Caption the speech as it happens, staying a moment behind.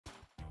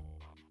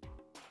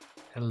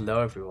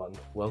Hello everyone,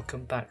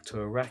 welcome back to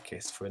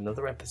Arrakis for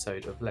another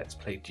episode of Let's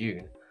Play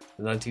Dune,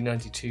 the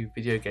 1992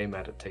 video game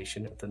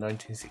adaptation of the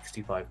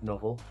 1965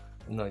 novel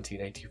and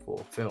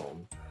 1984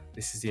 film.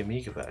 This is the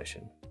Amiga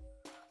version.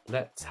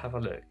 Let's have a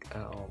look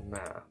at our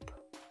map.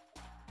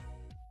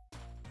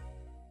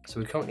 So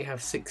we currently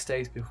have 6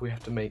 days before we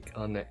have to make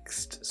our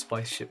next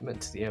spice shipment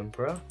to the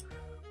Emperor.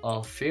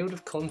 Our field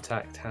of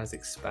contact has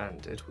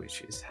expanded,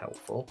 which is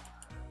helpful,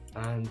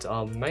 and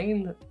our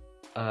main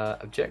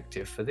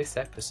objective for this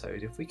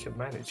episode, if we can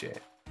manage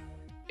it,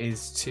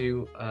 is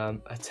to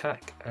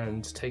attack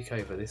and take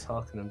over this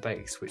Harkonnen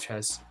base, which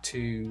has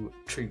 2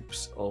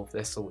 troops of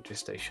their soldiers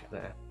stationed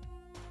there.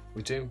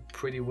 We're doing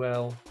pretty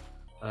well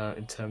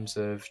in terms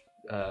of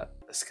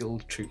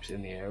skilled troops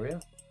in the area.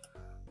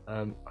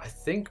 I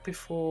think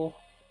before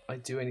I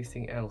do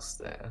anything else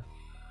there,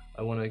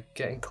 I want to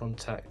get in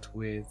contact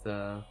with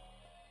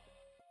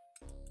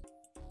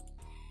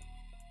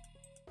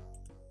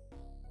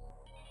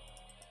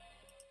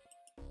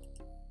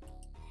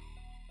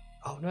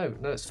oh no,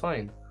 it's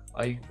fine.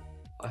 I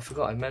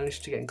forgot. I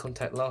managed to get in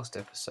contact last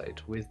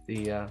episode with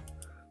the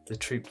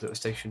troop that was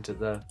stationed at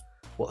the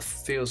what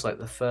feels like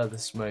the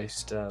furthest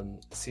most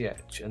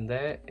siege, and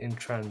they're in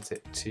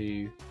transit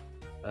to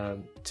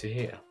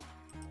here.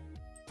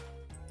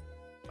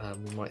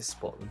 We might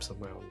spot them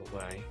somewhere on the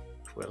way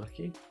if we're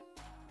lucky.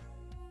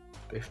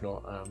 But if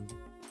not,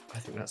 I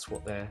think that's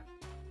what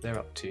they're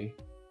up to.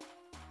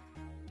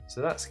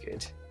 So that's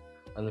good.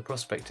 And the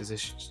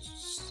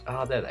prospectors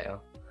are there. They are.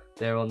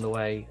 They're on the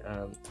way,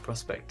 the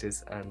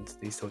prospectors and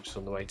these soldiers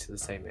on the way to the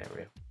same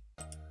area.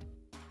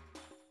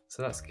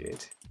 So that's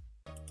good.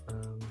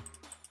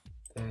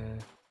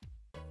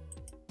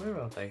 Where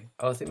are they?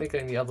 Oh, I think they're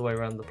going the other way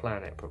around the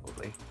planet,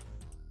 probably.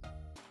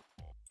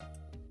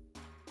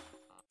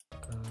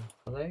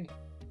 Are they?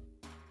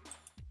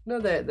 No,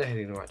 they're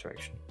heading in the right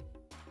direction.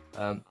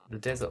 The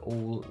desert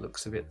all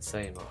looks a bit the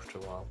same after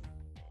a while.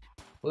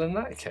 Well, in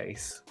that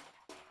case,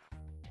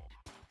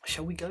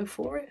 shall we go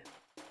for it?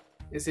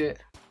 Is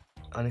it?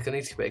 And I'm going to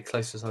need to get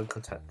closer so I can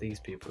contact these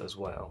people as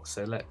well.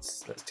 So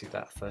let's do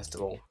that first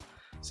of all.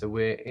 So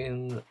we're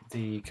in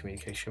the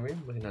communication room.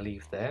 We're going to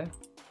leave there,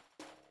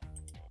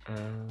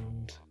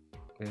 and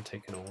we're going to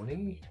take an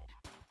Orni.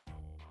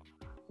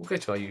 We'll go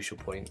to our usual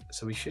point.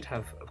 So we should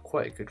have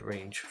quite a good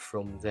range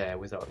from there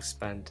with our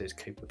expanded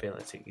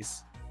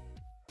capabilities,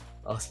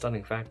 our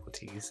stunning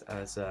faculties,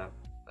 as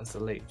the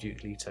late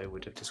Duke Leto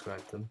would have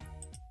described them.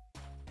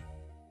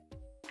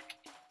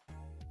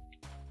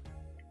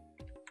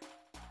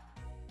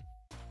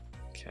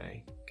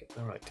 Okay, get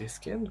the right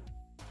disc in.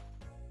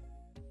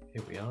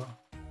 Here we are.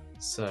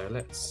 So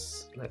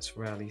let's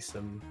rally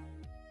some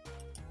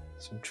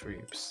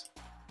troops.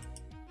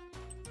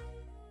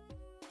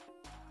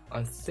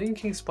 I'm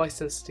thinking spice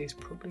density is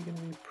probably going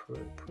to be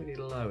pretty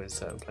low in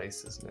certain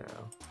places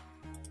now,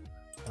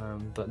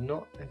 but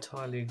not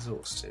entirely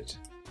exhausted.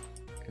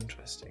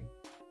 Interesting.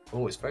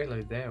 Oh, it's very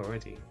low there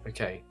already.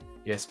 Okay,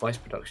 yeah, spice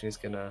production is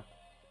gonna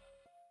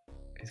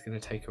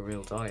take a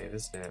real dive,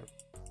 isn't it?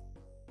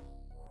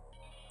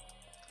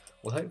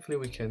 Well, hopefully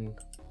we can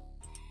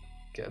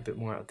get a bit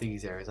more out of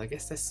these areas. I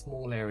guess there's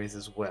small areas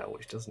as well,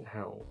 which doesn't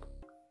help.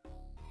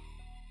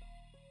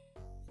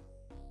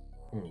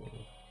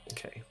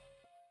 Okay.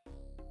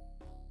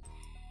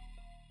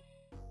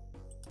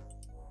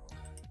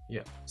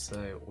 Yeah,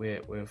 so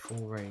we're in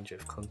full range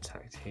of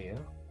contact here.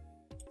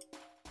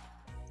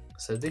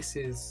 So this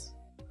is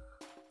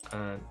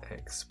an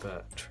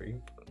expert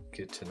troop,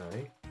 good to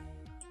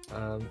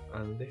know.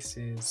 And this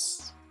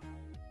is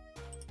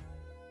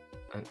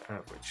an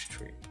average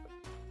troop.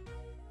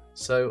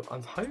 So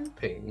I'm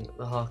hoping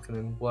the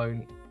Harkonnen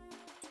won't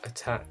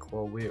attack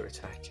while we're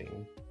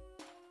attacking.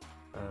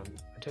 I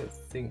don't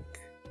think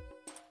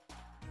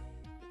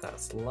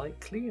that's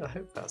likely. I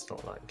hope that's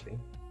not likely.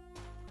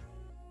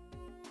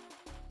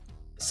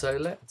 So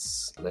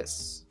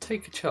let's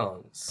take a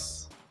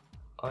chance.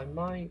 I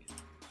might,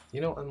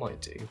 you know what I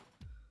might do?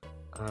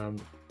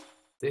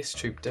 This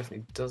troop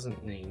definitely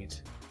doesn't need.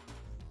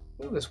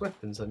 Oh, there's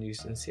weapons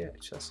unused in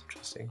Siege. That's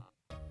interesting.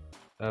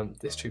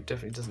 This troop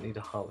definitely doesn't need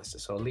a harvester,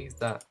 so I'll leave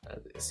that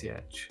at the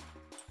siege.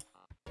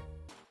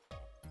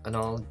 And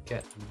I'll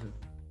get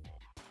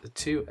the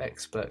 2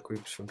 expert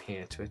groups from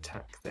here to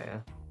attack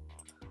there.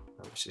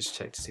 Let's just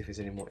check to see if there's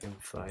any more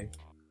info.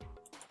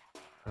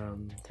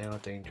 They are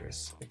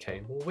dangerous.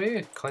 Okay, well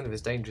we're kind of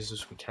as dangerous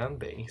as we can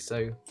be,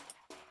 so...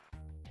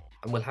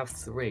 And we'll have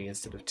 3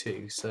 instead of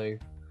 2, so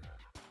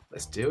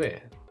let's do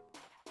it.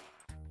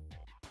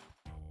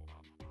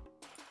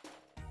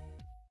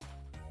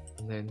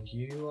 And then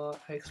you are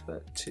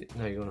expert too.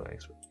 No, you're not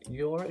expert.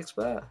 You're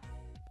expert?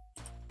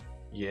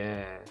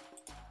 Yeah.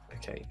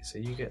 Okay, so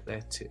you get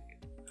there too.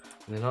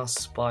 And then our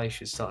spy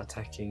should start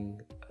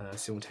attacking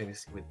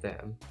simultaneously with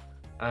them.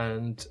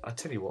 And I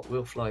tell you what,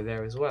 we'll fly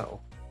there as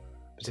well.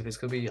 But if it's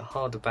going to be a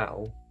harder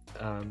battle,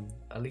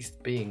 at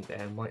least being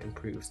there might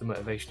improve the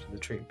motivation of the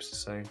troops.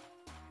 So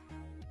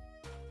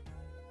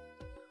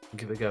we'll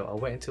give it a go. I'll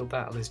wait until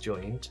battle is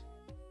joined,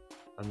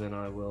 and then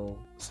I will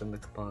send the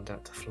command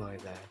out to fly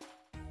there.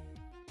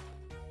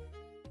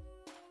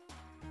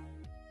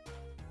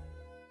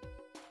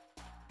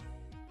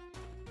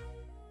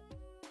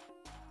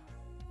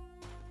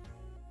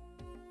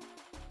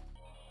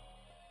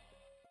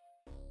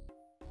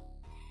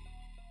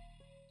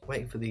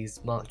 Waiting for these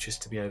marches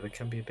to be over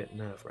can be a bit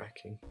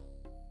nerve-wracking.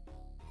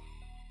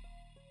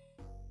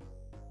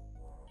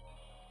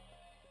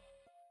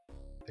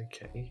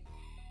 Okay.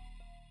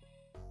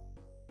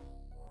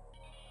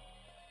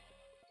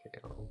 Okay,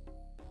 I'll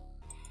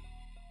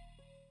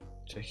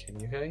check in.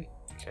 You okay?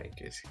 Okay,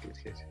 good, good,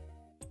 good.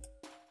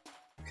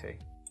 Okay,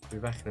 I'll be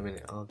back in a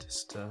minute. I'll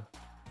just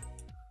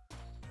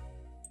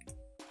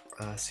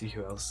see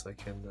who else I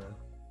can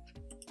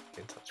get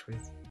in touch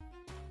with.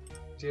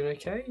 Doing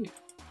okay?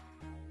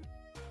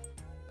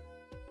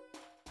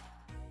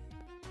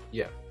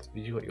 Yeah,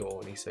 you got your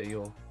Orny, so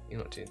you're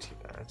not doing too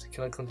bad.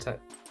 Can I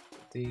contact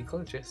the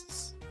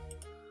ecologists?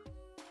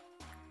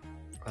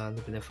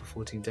 They've been there for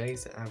 14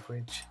 days at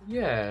average.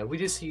 Yeah, we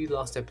did see you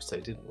last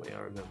episode, didn't we? I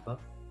remember.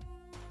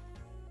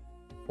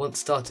 Once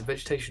started,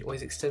 vegetation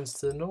always extends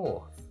to the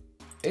north.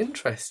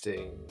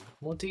 Interesting.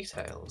 More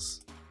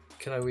details.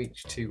 Can I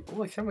reach to...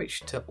 Oh, I can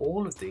reach to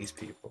all of these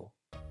people.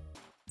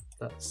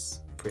 That's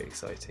pretty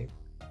exciting.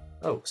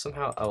 Oh,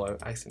 somehow... Oh, I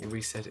accidentally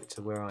reset it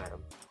to where I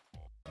am.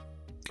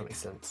 That makes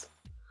sense.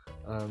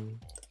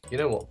 You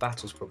know what?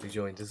 Battle's probably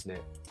joined, isn't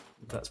it?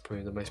 That's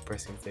probably the most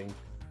pressing thing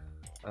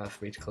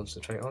for me to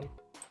concentrate on.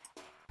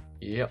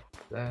 Yep.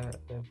 There.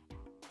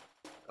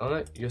 Oh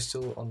no, you're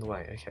still on the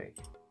way. Okay.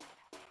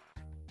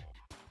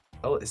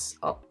 Oh, it's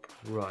up.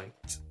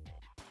 Right.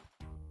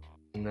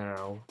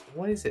 Now,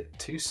 what is it?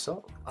 2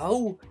 socks?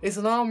 Oh, it's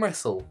an arm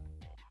wrestle.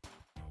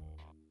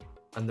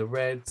 And the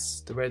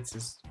Reds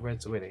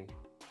are winning.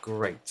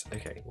 Great.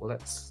 Okay, well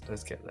let's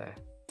get there.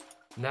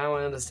 Now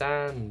I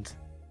understand.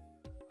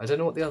 I don't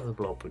know what the other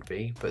blob would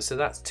be, but so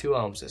that's 2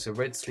 arms. It's a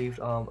red sleeved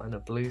arm and a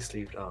blue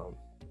sleeved arm.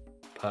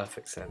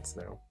 Perfect sense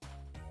now.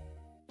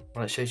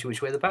 Well, that shows you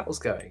which way the battle's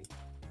going.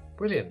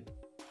 Brilliant.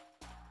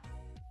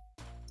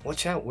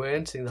 Watch out, we're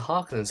entering the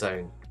Harkonnen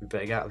zone. We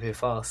better get out of here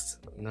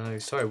fast. No,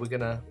 sorry, we're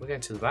going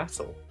to the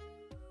battle.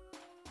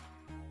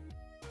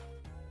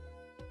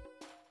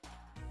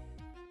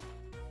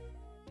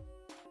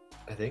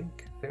 I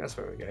think that's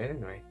where we're going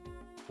anyway.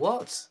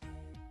 What?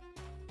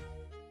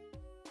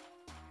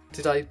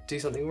 Did I do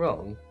something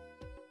wrong?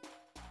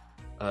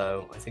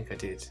 Oh, I think I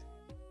did.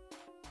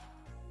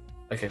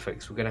 Okay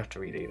folks, we're gonna have to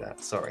redo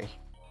that, sorry.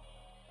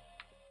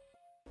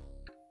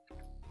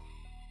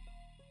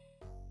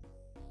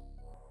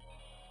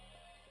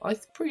 I'm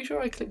pretty sure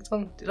I clicked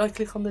on... Did I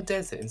click on the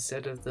desert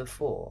instead of the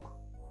 4?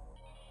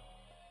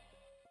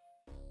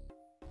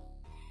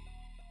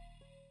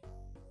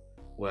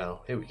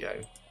 Well, here we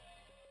go.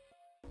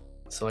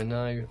 So I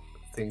know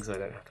things I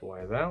don't have to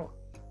worry about.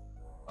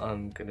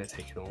 I'm gonna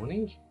take an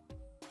Orny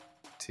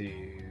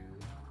to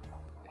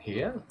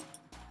here.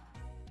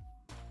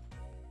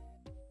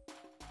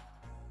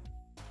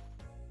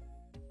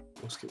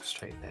 We'll skip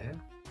straight there.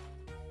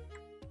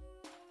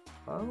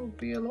 I'll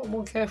be a lot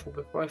more careful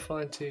before I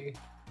fly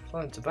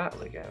into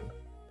battle again.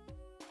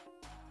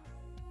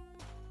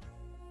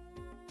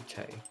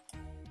 Okay.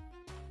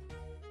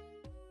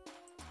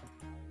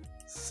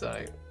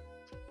 So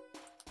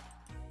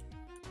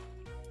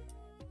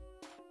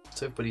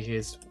everybody here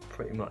is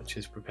pretty much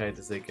as prepared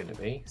as they're going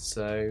to be.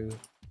 So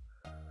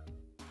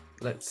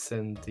let's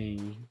send the...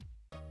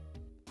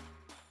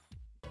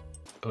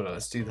 Oh no,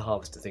 let's do the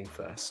harvester thing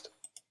first.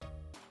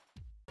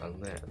 And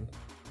then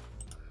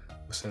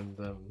we'll send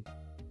them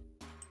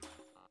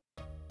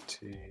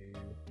to...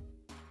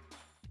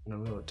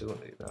 No, I don't want to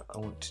do that. I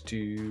want to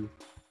do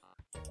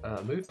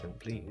movement,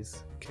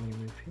 please. Can you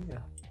move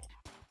here?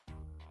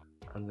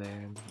 And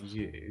then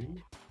you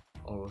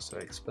are also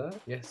expert.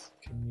 Yes,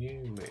 can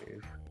you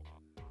move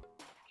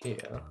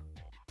here?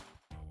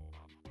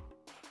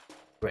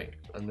 Great.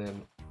 And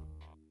then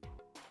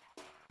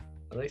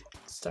are they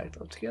stacked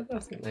up together? I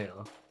think they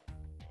are.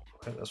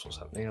 I hope that's what's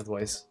happening.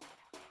 Otherwise,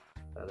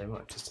 they might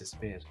have just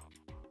disappeared.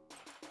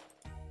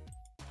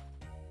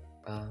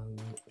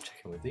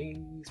 Checking with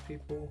these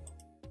people.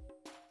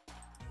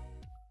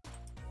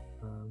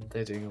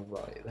 They're doing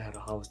alright. They had a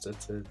harvester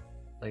to.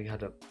 They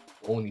had a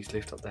Orny to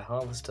lift up their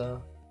harvester.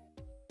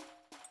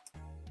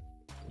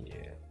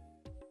 Yeah.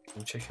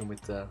 I'm checking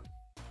with the.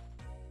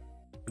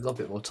 We've got a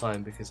bit more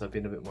time because I've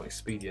been a bit more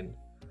expedient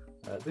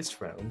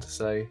this round.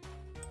 So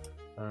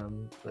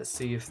let's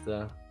see if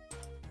the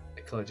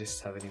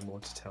ecologists have any more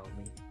to tell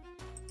me.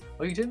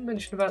 Oh, you didn't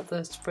mention about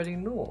the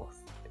spreading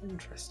north.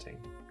 Interesting.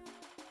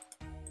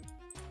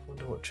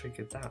 Wonder what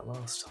triggered that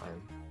last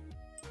time.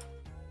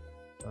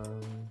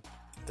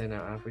 They're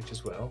now average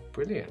as well.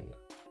 Brilliant.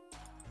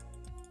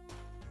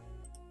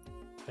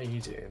 How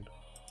you doing?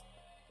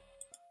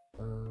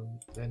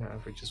 They're now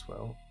average as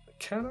well.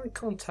 Can I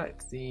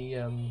contact the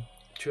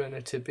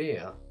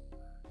Tibia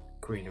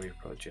greenery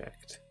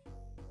project?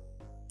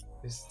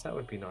 Because that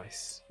would be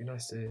nice. It'd be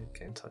nice to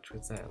get in touch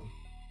with them.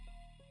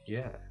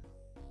 Yeah.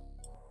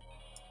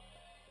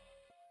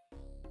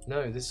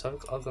 No, I've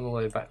gone all the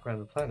way back around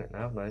the planet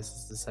now, haven't I? This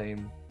is the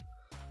same.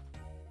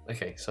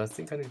 Okay, so I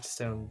think I need to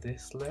stay on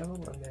this level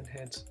and then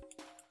head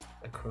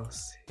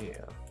across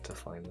here to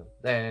find them.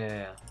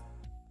 There!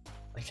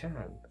 I can.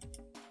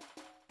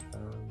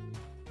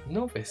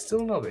 Novice,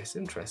 still novice,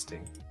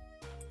 interesting.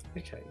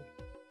 Okay.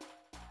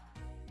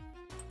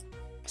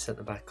 Set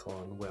them back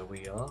on where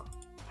we are.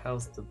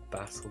 How's the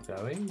battle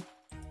going?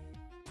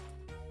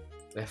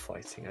 They're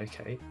fighting,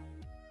 okay.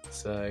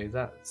 So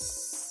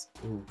that's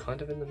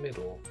kind of in the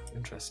middle.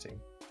 Interesting.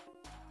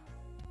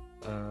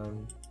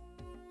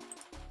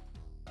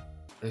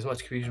 There's much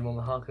confusion among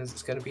the Harkonnens,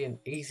 it's going to be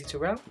easy to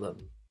rout them.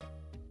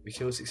 We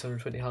killed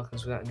 620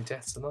 Harkonnens without any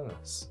deaths among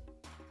us.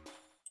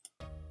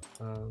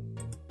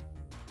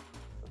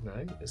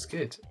 No, it's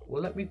good.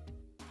 Well,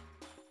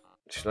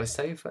 should I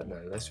save that?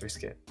 No, let's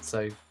risk it.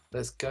 So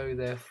let's go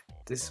there.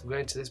 We're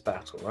going to this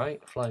battle,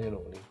 right? Flying an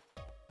Orly.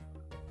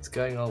 It's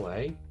going our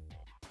way.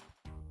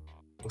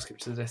 We'll skip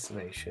to the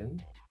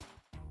destination.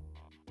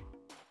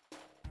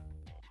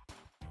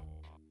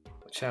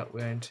 Watch out,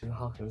 we're into the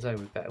Harkonnen zone.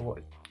 We better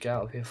get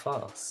out of here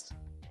fast.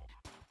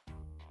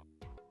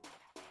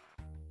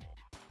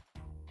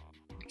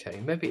 Okay,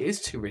 maybe it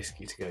is too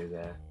risky to go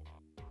there.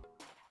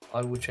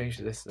 I will change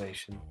the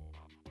destination.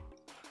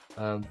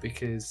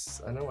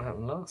 Because I know what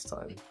happened last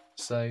time.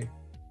 So,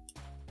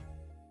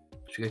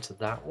 should we go to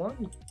that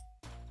one?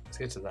 Let's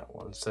go to that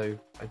one. So,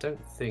 I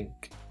don't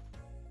think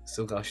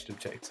Stilgar should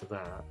object to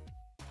that.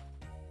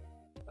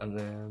 And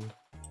then,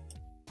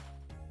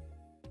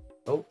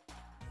 oh,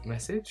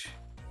 message.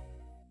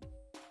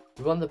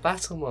 We won the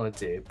battle,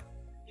 Muad'Dib.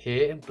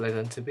 Here in Bled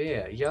and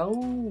Tabir.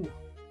 Yo!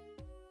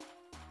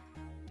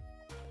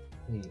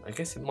 I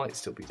guess it might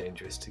still be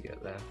dangerous to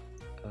get there.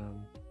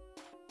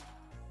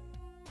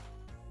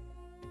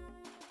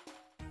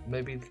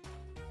 Maybe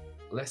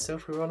less so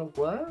if we were on a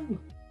worm?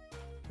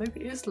 Maybe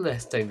it is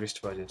less dangerous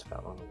to ride into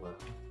battle on a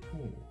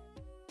worm.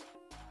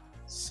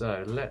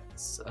 So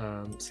let's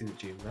see the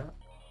Dune map.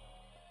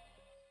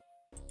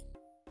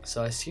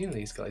 So I assume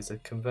these guys are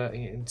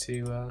converting it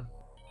into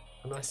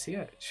an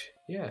ICH.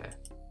 Yeah.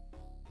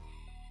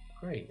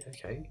 Great,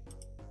 okay.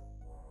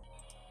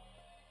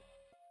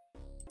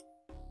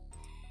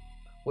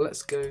 Well,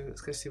 let's go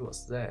see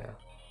what's there.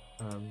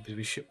 Because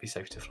we should be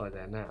safe to fly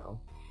there now.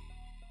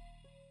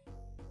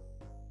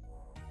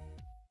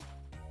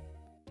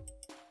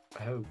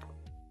 I hope.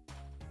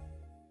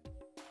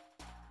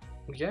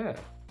 Well, yeah.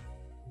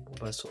 More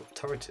of a sort of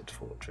turreted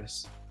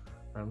fortress.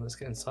 Let's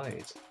get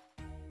inside.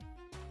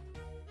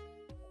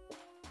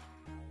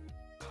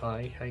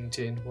 Hi, how you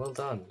doing? Well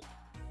done.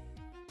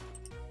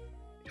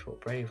 You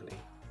fought bravely.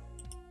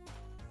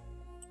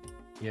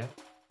 Yeah.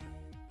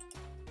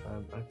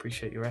 I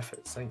appreciate your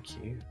efforts, thank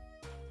you.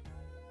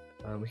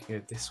 We can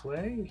go this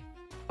way.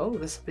 Oh,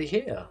 there's something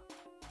here.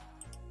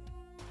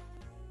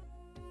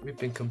 We've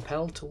been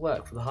compelled to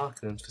work for the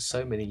Harkonnens for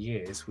so many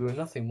years, we were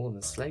nothing more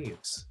than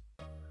slaves.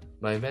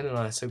 My men and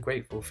I are so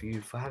grateful for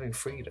you for having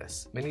freed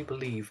us. Many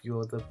believe you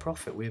are the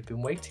prophet we have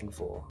been waiting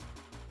for.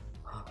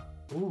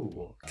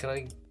 Ooh,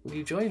 will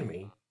you join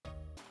me?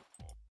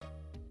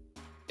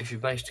 If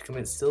you've managed to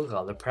convince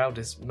Stilgar, the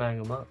proudest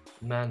man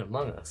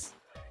among us,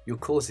 your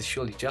cause is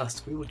surely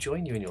just. We will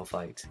join you in your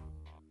fight.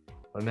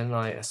 My men and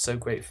I are so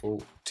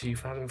grateful to you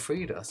for having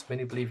freed us.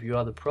 Many believe you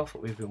are the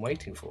prophet we've been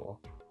waiting for.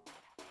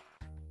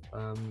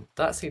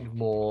 That seemed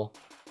more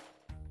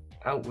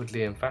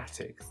outwardly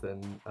emphatic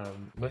than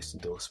most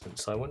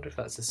endorsements, so I wonder if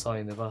that's a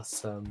sign of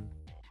us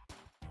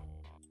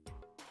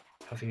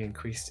having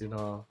increased in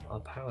our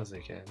powers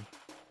again.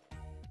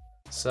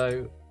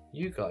 So,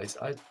 you guys,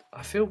 I'd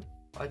feel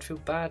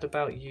bad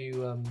about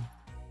you.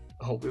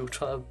 We'll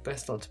try our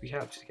best not to be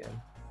captured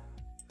again.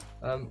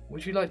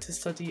 Would you like to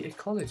study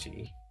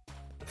ecology?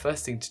 The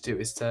first thing to do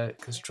is to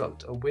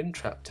construct a wind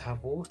trap to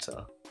have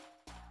water.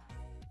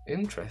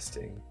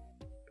 Interesting.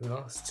 We've been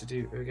asked to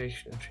do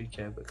irrigation and tree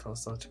care, but can't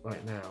start it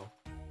right now.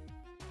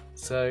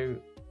 So,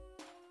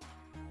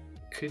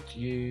 could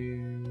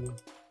you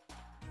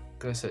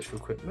go and search for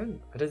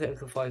equipment? I don't think I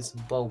can find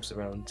some bulbs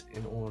around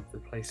in all of the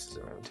places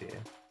around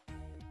here.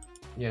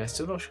 Yeah,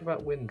 still not sure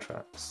about wind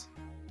traps.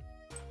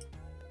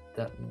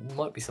 That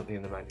might be something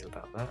in the manual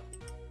about that.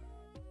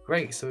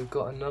 Great, so we've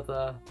got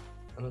another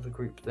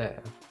group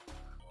there.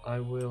 I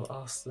will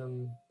ask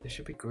them. They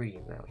should be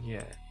green now.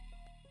 Yeah.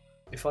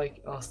 If I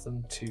ask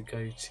them to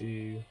go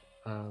to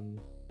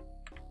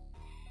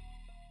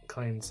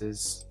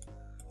Kynes'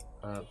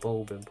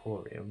 Bulb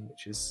Emporium,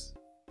 which is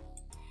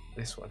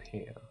this one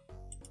here,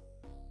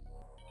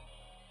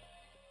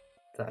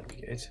 that'd be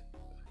good.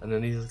 And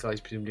then these guys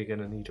presumably going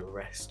to need a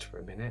rest for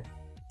a minute.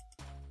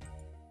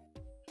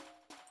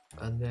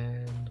 And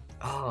then,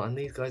 and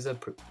these guys are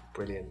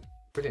brilliant.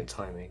 Brilliant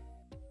timing.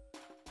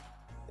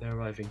 They're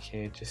arriving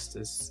here just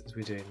as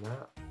we're doing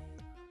that.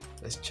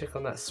 Let's check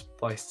on that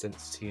spice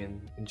density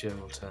in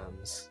general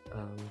terms.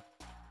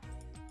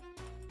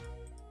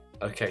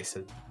 Okay,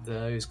 so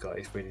those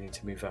guys really need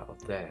to move out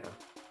of there.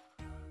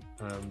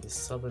 The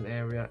southern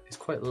area is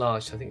quite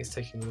large, so I think it's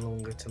taking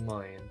longer to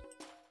mine.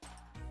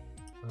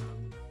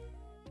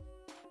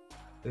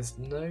 There's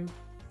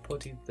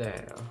nobody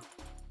there.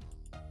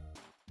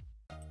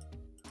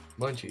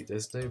 Mind you,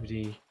 there's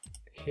nobody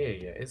here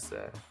yet, is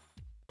there?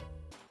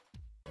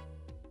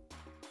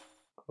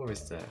 Or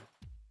is there?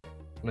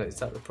 No, is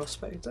that the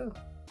prospector?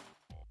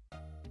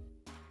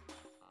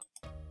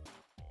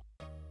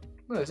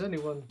 No, there's only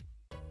one.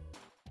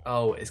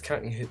 Oh, it's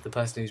counting the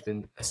person who's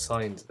been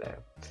assigned there.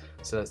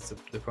 So that's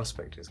the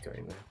prospector is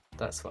going there.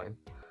 That's fine.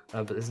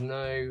 But there's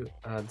no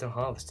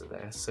harvester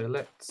there. So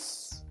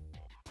let's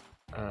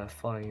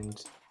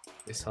find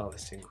this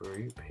harvesting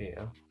group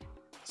here.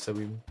 So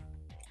and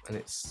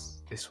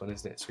it's this one,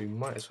 isn't it? So we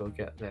might as well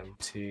get them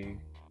to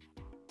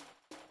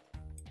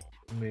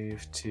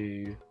move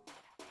to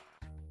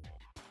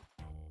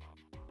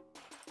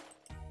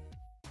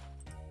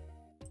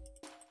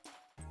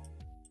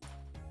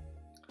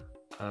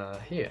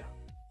here.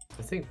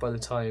 I think by the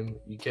time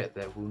you get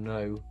there, we'll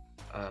know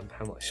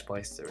how much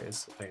spice there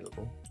is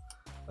available,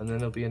 and then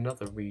there'll be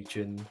another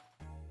region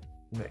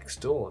next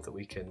door that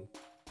we can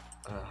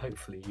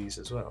hopefully use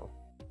as well.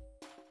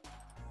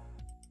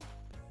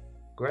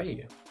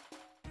 Great.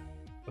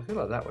 I feel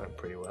like that went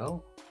pretty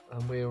well,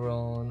 and we're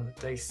on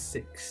day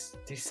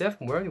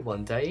 67. We're only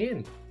one day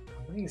in.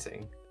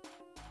 Amazing.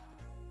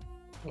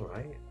 All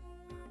right.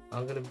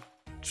 I'm gonna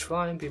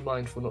try and be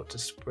mindful not to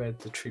spread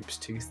the troops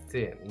too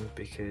thin,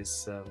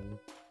 because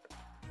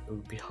it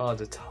would be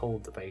harder to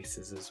hold the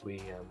bases as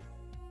we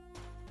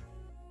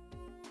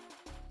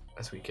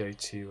go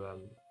to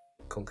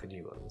conquer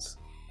new ones.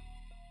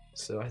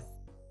 So I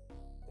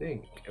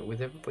think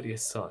with everybody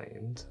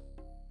assigned,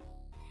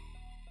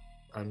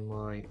 I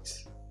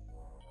might.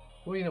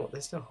 Well, you know what?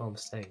 There's no harm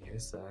staying here,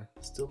 is there?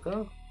 Still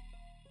go.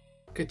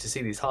 Good to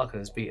see these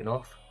Harkonnens beaten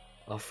off.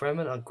 Our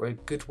Fremen are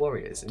good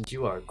warriors, and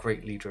you are a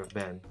great leader of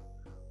men.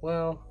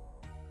 Well,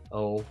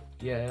 oh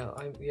yeah,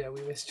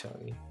 we miss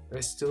Charlie.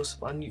 There's still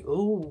some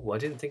I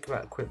didn't think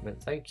about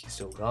equipment. Thank you,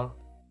 Stilgar.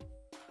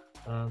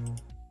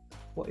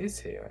 What is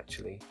here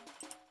actually?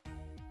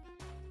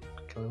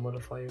 Can I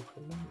modify your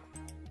equipment?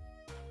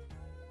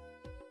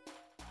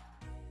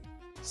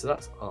 So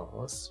that's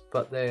ours,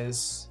 but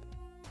there's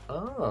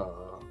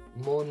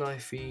more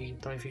knifey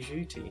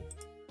shooty.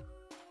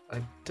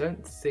 I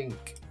don't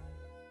think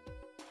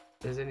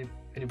there's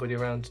anybody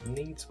around who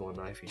needs more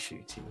knifey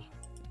shooty.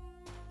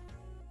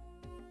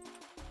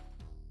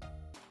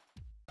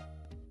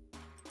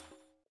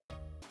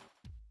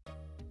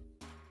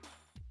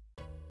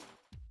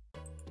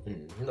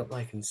 Not that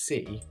I can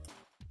see.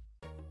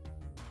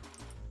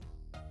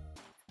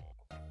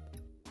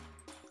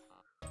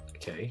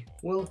 Okay,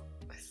 well,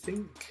 I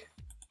think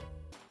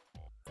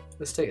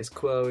the status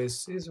quo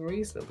is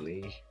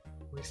reasonably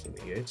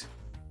good.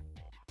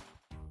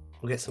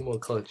 We'll get some more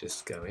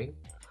ecologists going.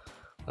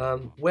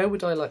 Where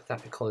would I like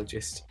that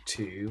ecologist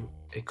to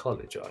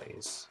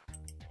ecologize?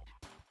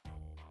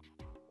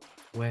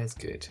 Where's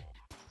good?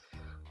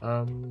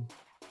 I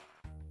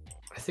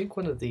think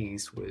one of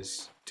these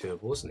was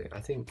doable, wasn't it? I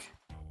think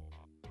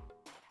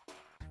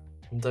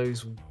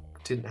those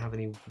didn't have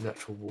any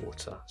natural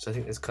water, so I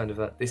think there's kind of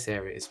this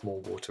area is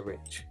more water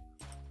rich.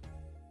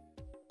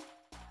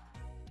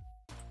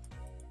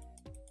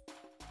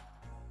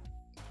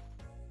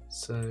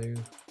 So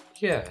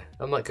yeah,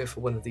 I might go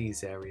for one of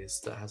these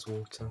areas that has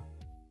water,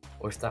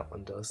 or if that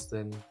one does,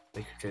 then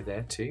they could go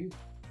there too.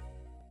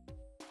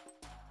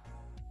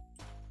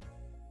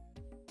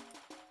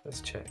 Let's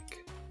check.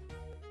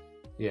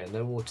 Yeah,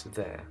 no water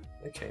there.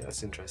 Okay,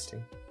 that's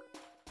interesting.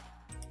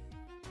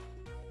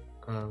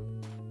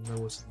 No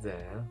water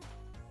there.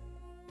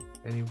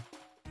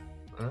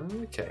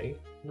 Okay,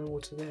 no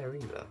water there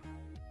either.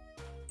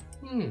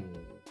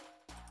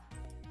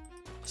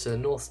 So the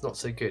north's not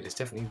so good. It's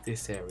definitely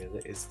this area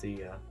that is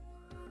the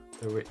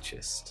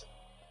richest.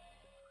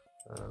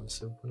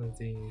 So one of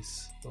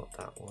these, not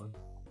that one.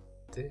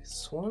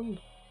 This one?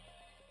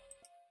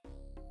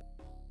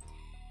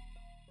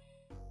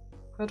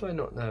 How do I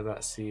not know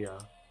about Sihaya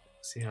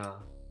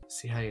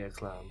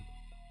clan?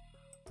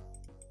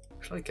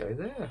 Should I go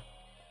there?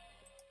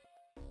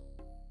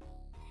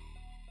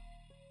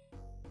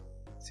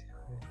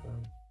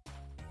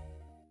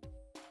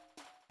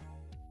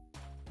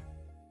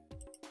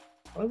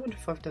 I wonder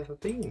if I've never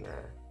been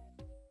there.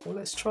 Well,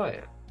 let's try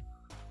it.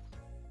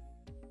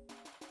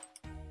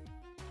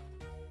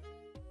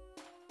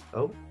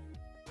 Oh,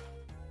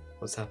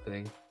 what's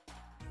happening?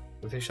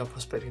 We finished our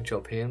prospecting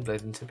job here and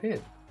bled into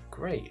Pin.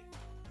 Great.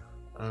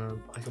 I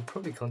can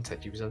probably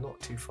contact you because I'm not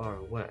too far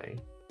away.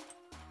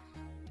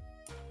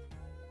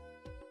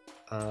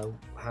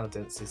 How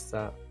dense is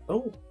that?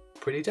 Oh,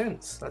 pretty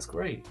dense. That's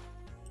great.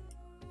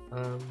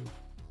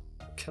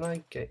 Can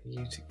I get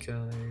you to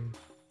go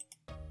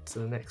to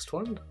the next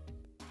one?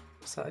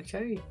 Is that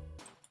okay?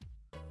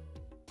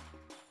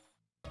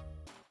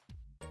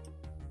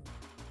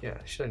 Yeah,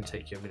 it should only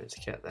take you a minute to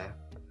get there.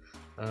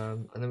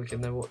 And then we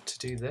can know what to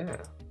do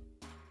there.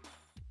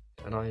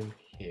 And I'm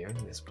here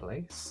in this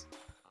place.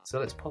 So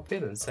let's pop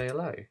in and say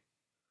hello.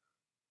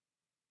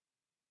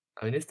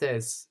 I mean, if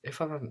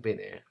I haven't been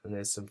here and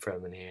there's some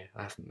Fremen here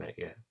I haven't met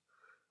yet,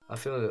 I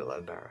feel a little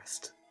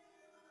embarrassed.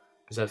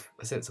 Because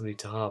I sent somebody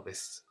to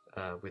harvest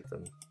with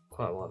them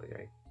quite a while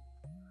ago.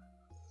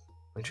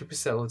 My troop is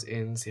settled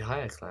in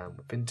Sihaya clan.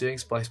 We've been doing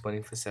spice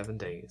mining for 7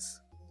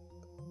 days.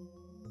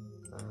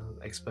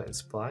 Expert in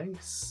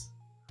spice.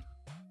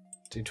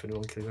 Doing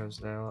 21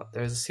 kilograms an hour.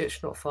 There is a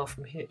CH not far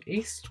from here.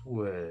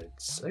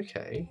 Eastwards.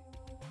 Okay.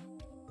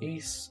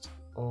 east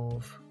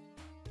of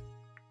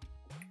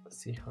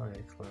the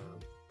higher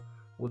cloud.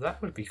 Well,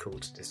 that would be cool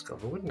to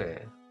discover, wouldn't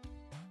it?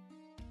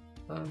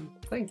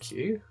 Thank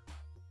you.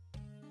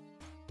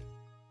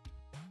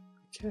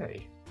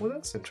 Okay, well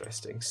that's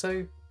interesting.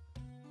 So,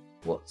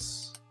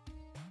 what's...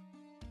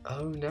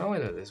 Oh, now I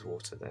know there's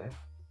water there.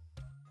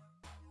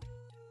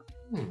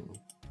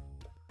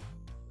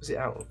 Was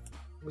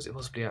it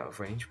possibly out of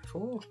range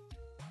before?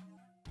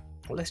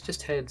 Well, let's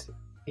just head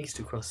east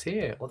across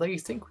here. Although you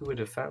think we would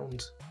have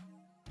found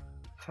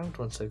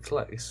one so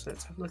close.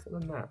 Let's have a look at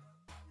the map.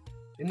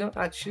 You know,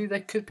 actually there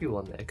could be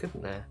one there,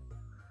 couldn't there?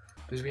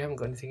 Because we haven't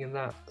got anything in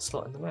that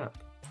slot in the map.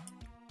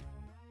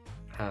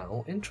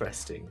 How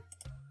interesting.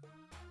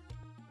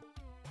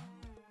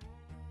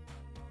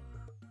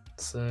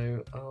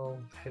 So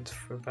I'll head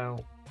for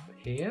about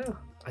here.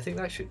 I think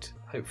that should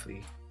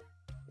hopefully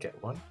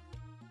get one.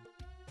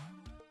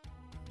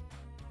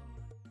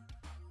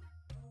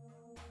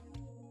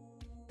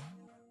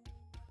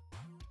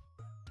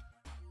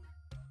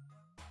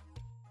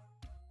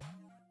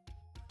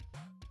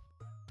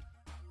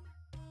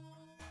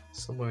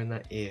 Somewhere in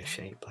that ear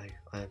shape,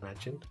 I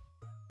imagine.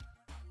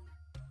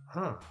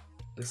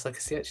 Looks like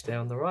a sea edge there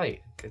on the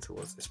right. Go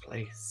towards this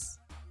place.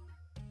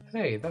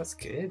 Hey, that's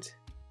good.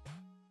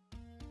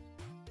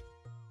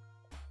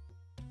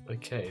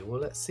 Okay, well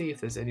let's see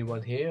if there's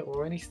anyone here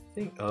or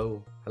anything.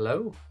 Oh,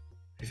 hello?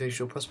 You finished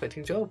your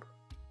prospecting job?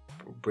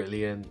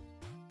 Brilliant.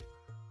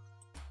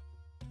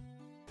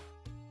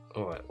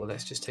 Alright, well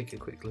let's just take a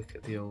quick look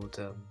at the old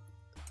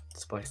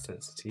spice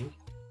density.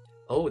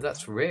 Oh,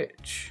 that's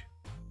rich.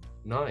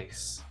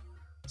 Nice.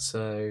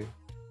 So...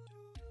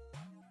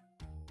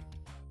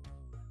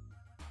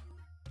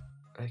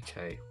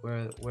 Okay,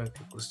 where are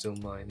people still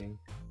mining?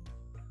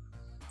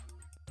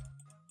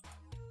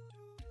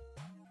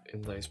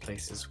 In those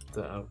places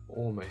that are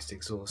almost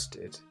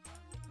exhausted.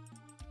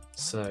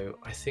 So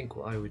I think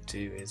what I would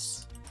do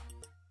is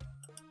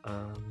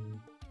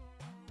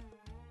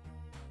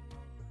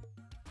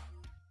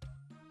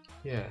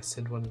yeah,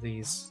 send one of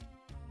these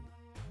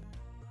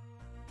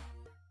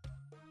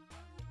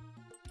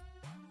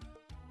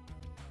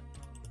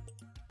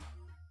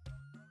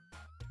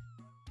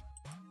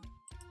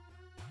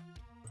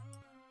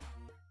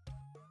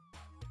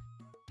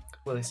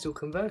well, they're still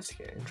converting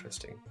it,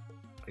 interesting.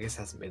 I guess it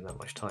hasn't been that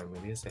much time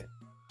really, is it?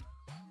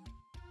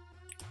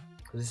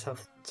 Does this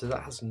have, so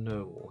that has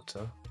no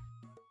water.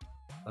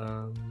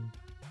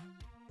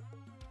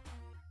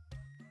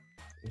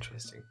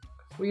 Interesting.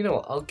 Well, you know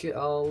what,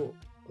 I'll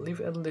leave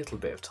it a little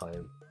bit of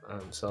time.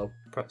 So I'll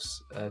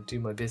perhaps do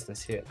my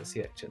business here at the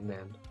CH and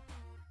then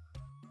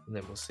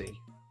we'll see.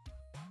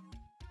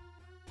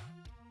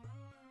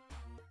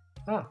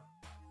 Ah,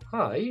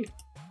 hi.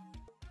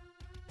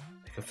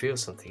 I can feel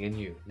something in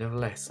you.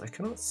 Nevertheless, I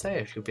cannot say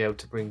if you'll be able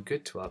to bring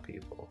good to our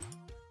people.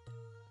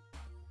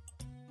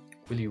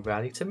 Will you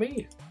rally to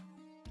me?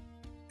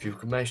 If you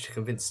manage to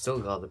convince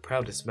Stilgar, the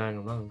proudest man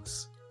among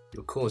us,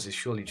 your cause is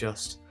surely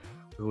just.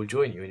 We will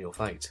join you in your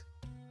fight.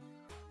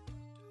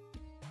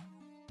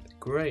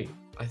 Great.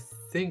 I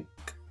think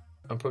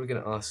I'm probably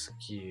going to ask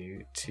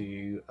you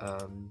to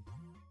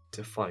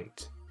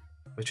fight.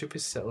 My troop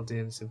is settled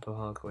in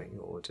Simpahag awaiting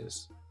your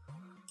orders.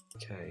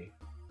 Okay.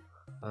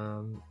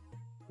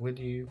 Will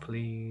you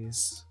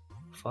please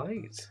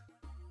fight?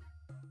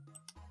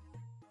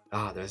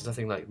 Ah, there's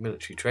nothing like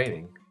military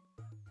training.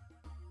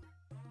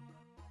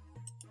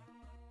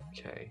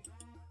 Okay.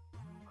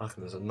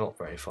 Harkonnens are not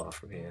very far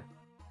from here.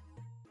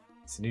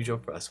 It's a new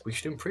job for us. We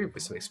should improve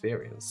with some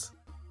experience.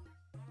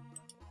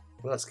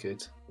 Well, that's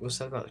good. We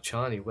also have about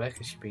Charlie. Where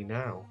could she be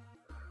now?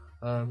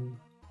 Can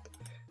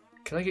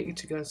I get you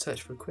to go and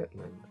search for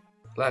equipment?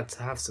 Glad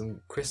to have some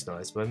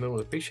crystallized. My men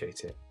will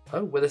appreciate it.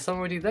 Oh, well, there's some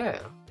already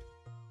there.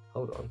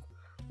 Hold on.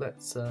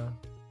 Let's oh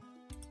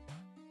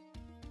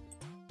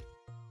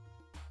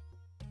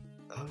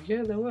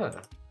yeah, there were.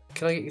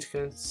 Can I get you to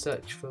go and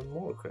search for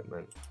more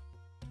equipment?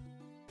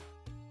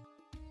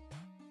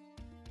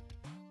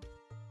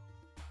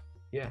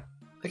 Yeah.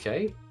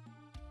 Okay.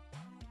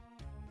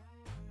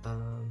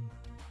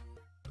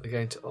 We're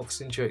going to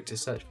Oxen Joke to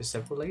search for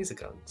several laser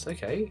guns.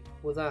 Okay.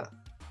 Well,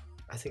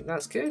 I think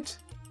that's good.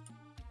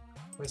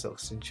 Where's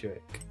Oxen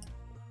Joke?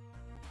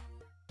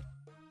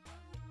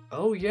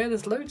 Oh yeah,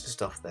 there's loads of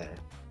stuff there.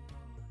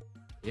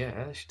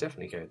 Yeah, I should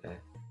definitely go there.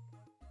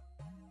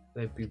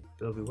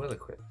 They'll be well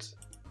equipped.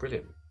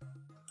 Brilliant.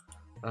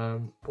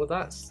 Well,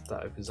 that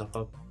opens up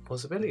our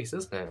possibilities,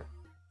 doesn't it?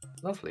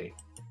 Lovely.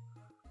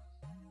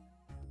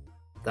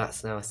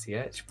 That's now a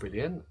CH.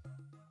 Brilliant.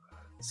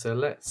 So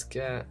let's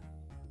get.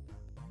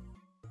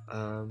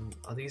 Are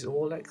these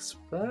all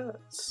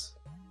experts?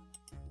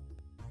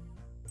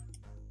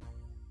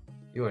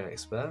 You're an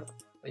expert.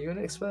 Are you an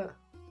expert?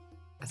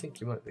 I think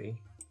you might be.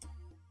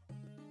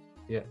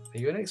 Yeah. Are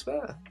you an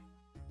expert?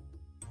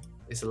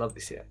 It's a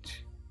lovely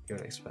CH. You're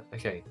an expert.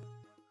 Okay.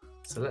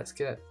 So let's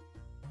get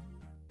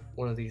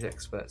one of these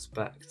experts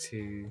back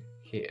to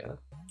here.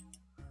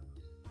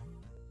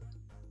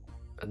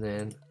 And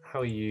then, how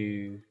are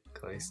you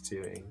guys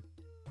doing?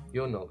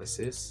 your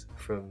novices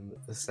from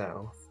the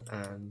south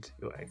and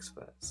your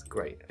experts.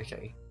 Great,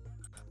 okay.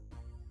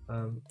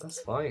 That's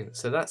fine.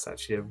 So that's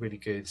actually a really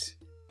good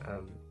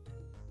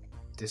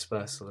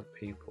dispersal of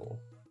people.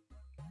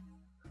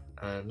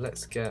 And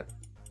let's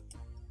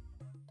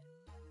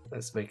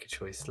make a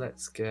choice.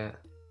 Let's get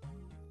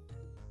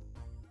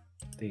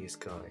these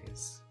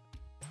guys.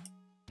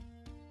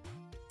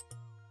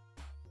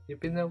 You've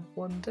been there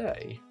one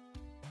day?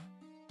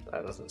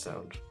 That doesn't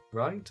sound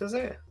right, does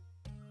it?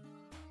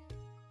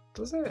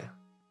 Does it?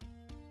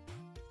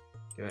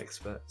 You're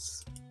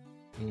experts.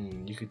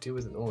 You could do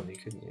with an Orny,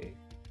 couldn't you?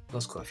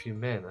 Lost quite a few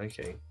men,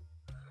 okay.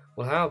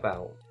 Well, how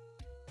about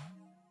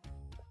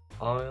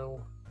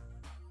I'll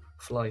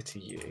fly to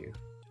you.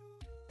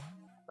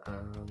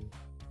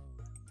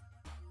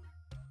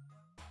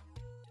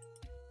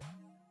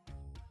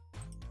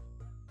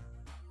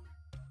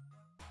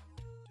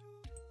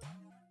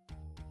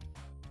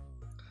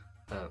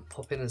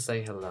 Pop in and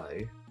say hello.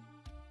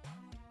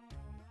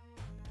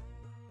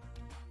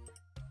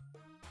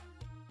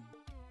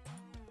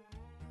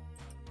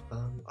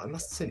 I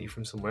must have sent you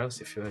from somewhere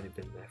else if you've only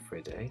been there for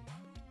a day.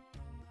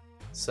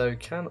 So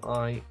can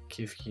I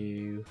give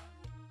you...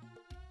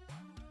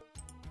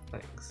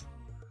 Thanks.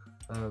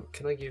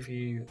 Can I give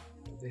you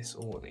this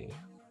Orny?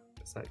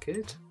 Is that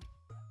good?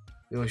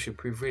 The Orny should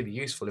prove really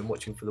useful in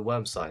watching for the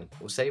worm sign.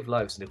 Will save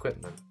lives and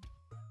equipment.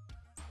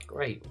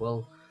 Great,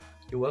 well,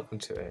 you're welcome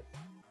to it.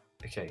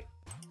 Okay.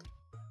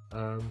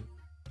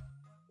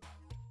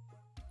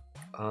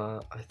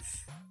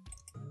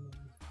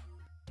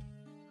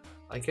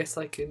 I guess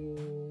I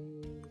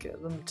can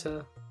get them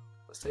to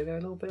stay there a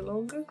little bit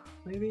longer,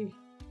 maybe?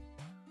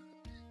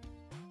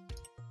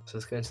 So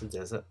let's go into the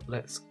desert.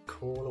 Let's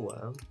call a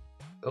worm.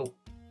 Oh,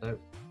 no,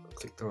 I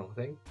clicked the wrong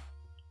thing.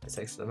 Let's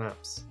exit the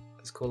maps.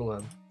 Let's call a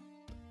worm.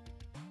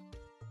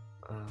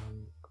 I'll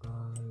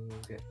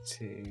get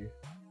to...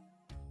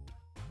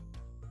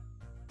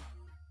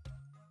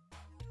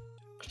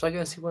 Should I go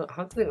and see what? I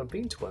don't think I've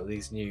been to one of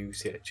these new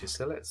CHs,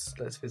 so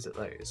let's visit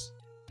those.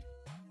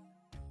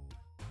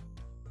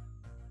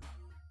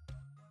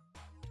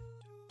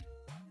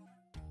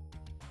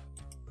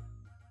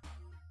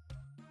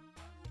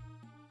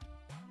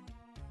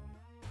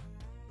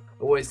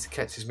 Always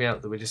catches me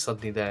out that we're just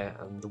suddenly there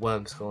and the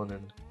worm's gone.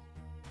 And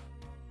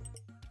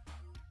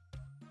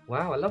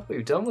wow, I love what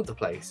you've done with the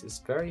place. It's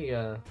very,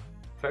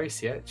 very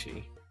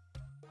CHy.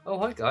 Oh,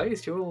 hi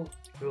guys, you're all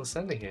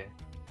standing here.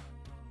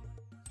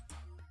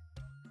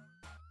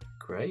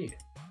 Great.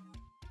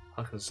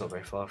 Harken's not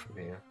very far from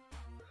here.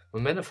 My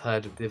men have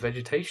heard of the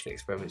vegetation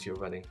experiments you're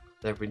running.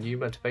 They have renewed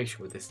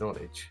motivation with this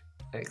knowledge.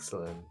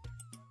 Excellent.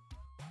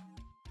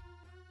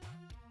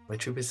 My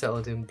troop is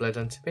settled in Bled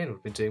Antibin.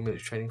 We've been doing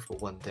military training for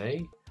 1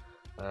 day.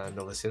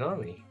 Novice in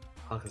army.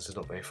 Harken's is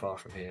not very far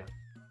from here.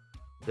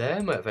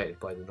 They're motivated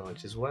by the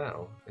knowledge as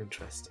well.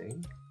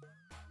 Interesting.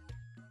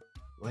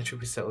 My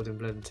troop is settled in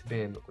Bled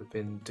Antibin. We've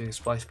been doing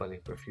spice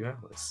mining for a few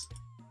hours.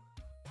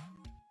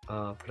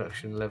 Our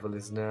production level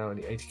is now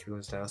only 80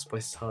 kilograms now.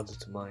 Spice is harder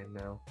to mine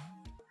now.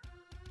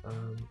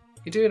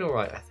 You're doing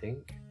alright, I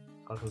think.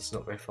 Harken's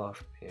not very far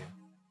from here.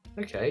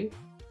 Okay.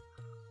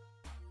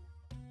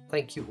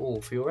 Thank you all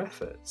for your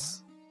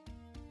efforts.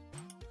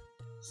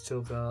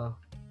 Stilgar...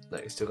 No,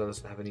 Stilgar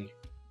doesn't have any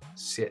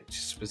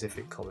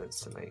specific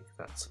comments to make.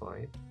 That's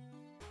fine.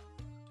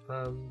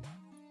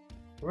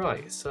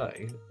 Right, so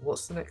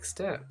what's the next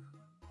step?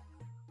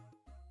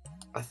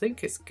 I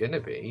think it's gonna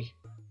be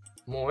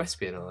more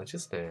espionage,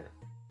 isn't it?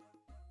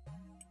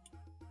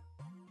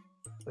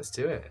 Let's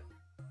do it.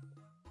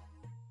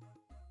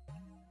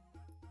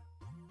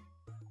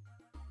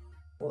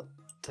 What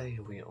day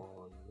are we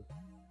on?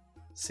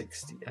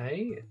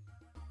 68?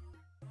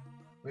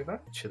 We've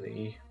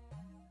actually...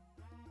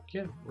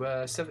 Yeah,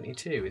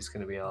 72 is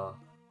going to be our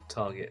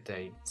target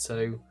date.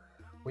 So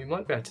we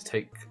might be able to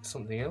take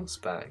something else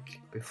back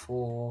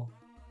before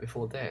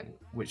then,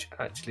 which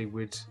actually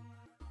would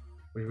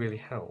really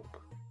help.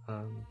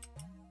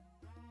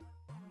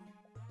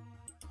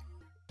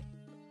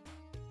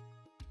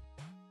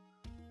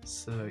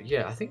 So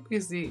yeah, I think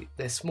because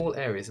they're small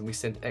areas and we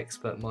send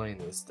expert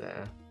miners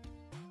there,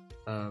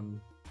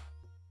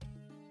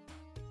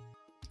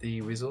 the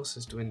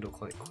resources dwindle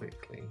quite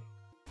quickly.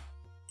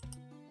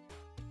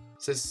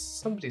 So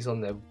somebody's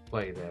on their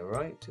way there,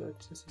 right? Did I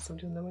just see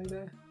somebody on their way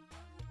there?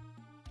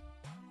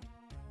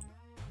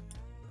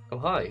 Oh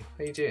hi,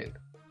 how you doing?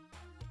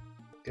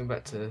 Going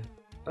back to...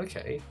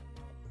 Okay.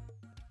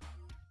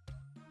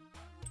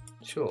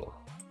 Sure.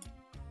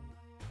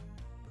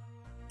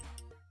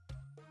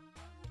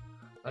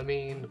 I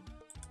mean,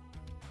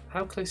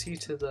 how close are you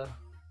to the...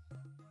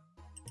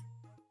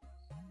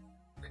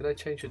 Could I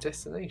change your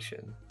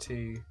destination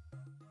to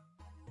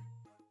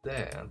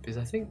there? Because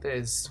I think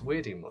there's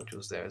weirding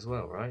modules there as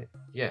well, right?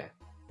 Yeah.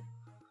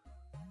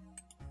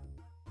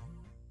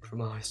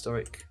 From our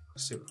historic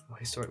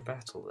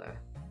battle there.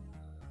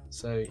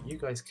 So you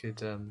guys could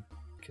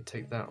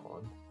take that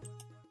on.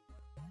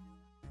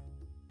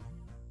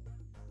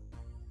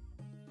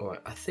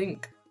 Alright, I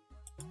think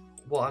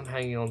what I'm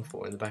hanging on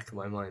for in the back of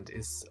my mind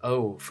is,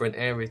 oh, for an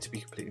area to be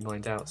completely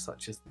mined out,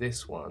 such as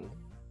this one.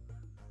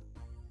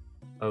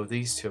 Oh,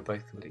 these two are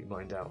both completely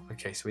mined out.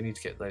 Okay, so we need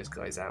to get those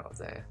guys out of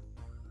there.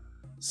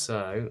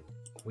 So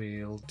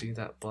we'll do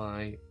that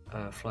by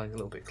flying a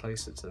little bit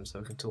closer to them so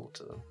we can talk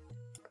to them.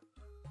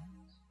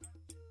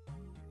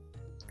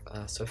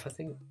 So if I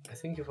think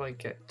if I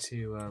get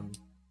to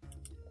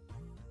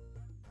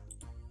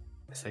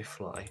let's say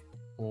fly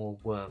or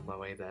worm my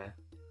way there.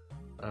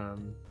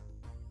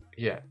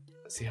 Yeah,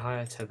 see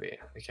higher Tebia.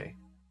 Okay,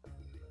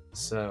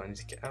 so I need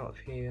to get out of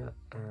here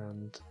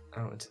and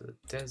out into the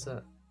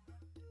desert,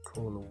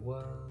 call a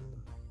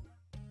worm,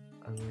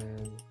 and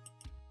then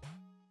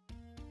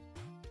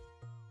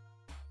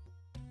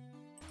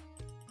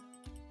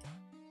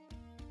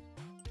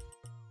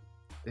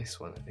this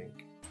one, I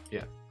think.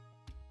 Yeah.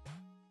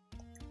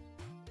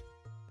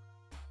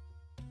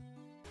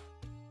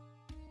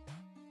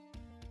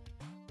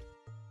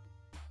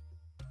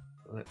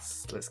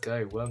 Let's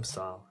go worm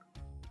style.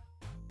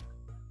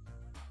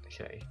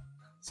 Okay,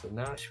 so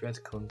now I should be able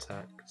to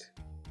contact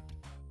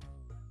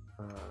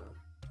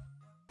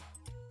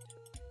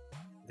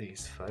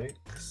these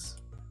folks.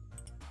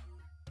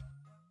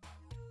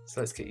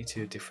 So let's get you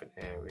to a different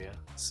area.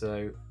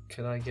 So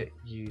can I get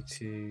you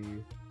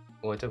to?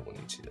 Oh, I don't want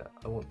you to do that.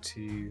 I want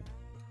to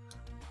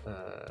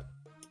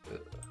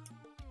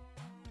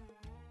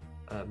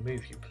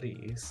move you,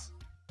 please.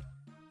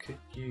 Could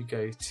you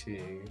go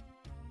to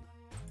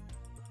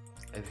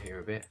over here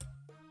a bit?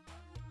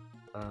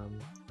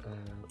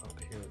 Up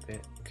here a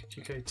bit. Could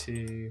you go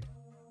to?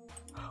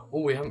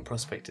 Oh, we haven't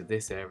prospected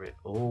this area.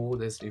 Oh,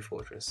 there's a new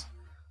fortress.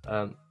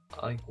 I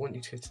want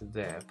you to go to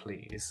there,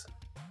 please.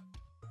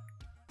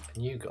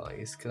 And you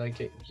guys, can I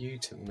get you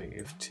to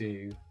move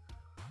to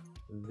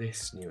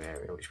this new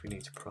area, which we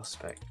need to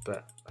prospect?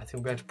 But I think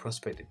we'll be able to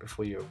prospect it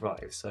before you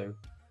arrive, so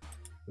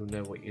you'll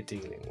know what you're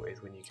dealing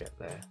with when you get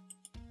there.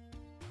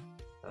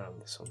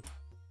 This one.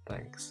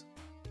 Thanks.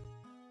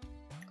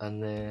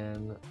 And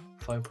then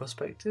find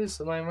prospectors.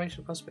 Am I arranged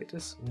for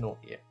prospectors? Not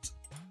yet.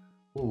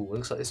 Ooh,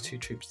 looks like there's 2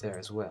 troops there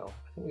as well.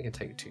 I think we can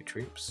take 2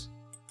 troops.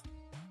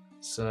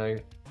 So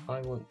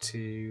I want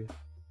to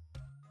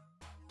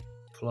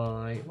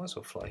fly. Might as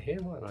well fly here,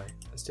 mightn't I?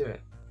 Let's do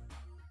it.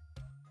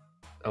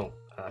 Oh,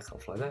 I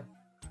can't fly there.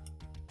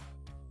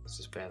 Let's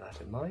just bear that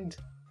in mind.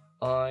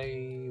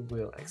 I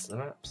will exit the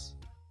maps.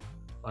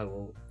 I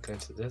will go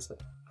into the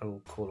desert. I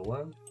will call a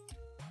worm.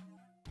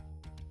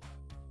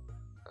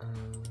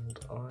 And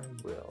I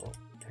will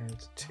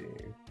head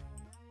to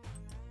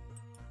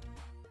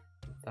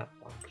that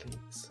one,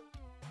 please.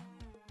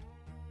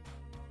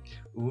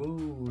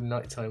 Ooh,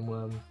 nighttime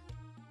worm.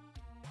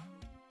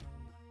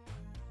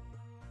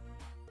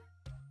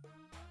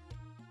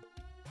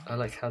 I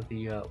like how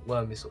the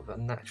worm is sort of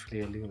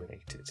naturally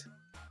illuminated.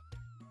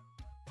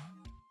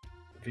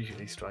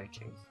 Visually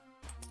striking.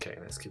 Okay,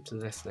 let's skip to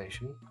the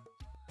destination.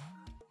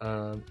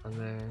 And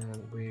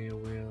then we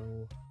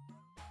will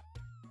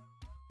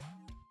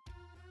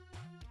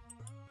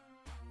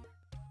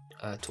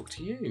talk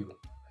to you.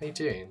 How you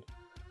doing?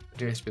 I've been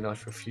doing espionage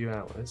for a few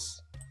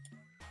hours.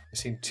 I've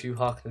seen 2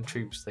 Harkonnen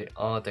troops. They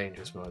are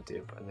dangerous, my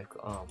dear, and they've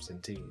got arms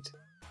indeed.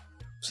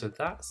 So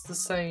that's the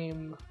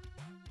same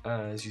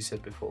as you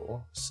said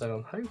before. So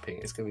I'm hoping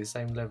it's going to be the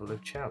same level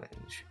of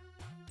challenge,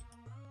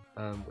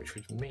 which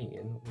would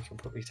mean we can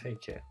probably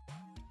take it.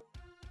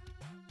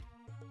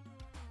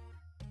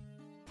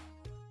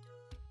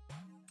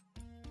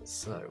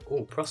 So,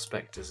 oh,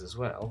 prospectors as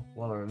well.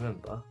 While I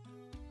remember.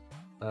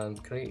 Can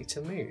I get you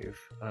to move?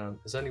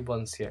 There's only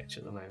 1 CH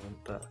at the moment,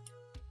 but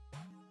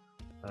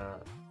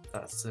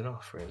that's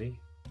enough really.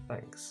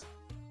 Thanks.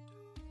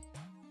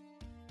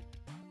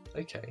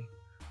 Okay,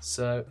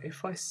 so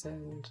if I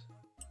send...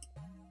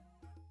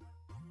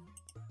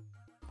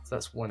 So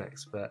that's 1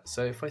 expert.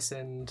 So if I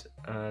send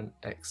an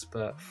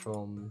expert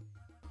from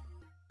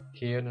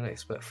here and an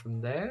expert from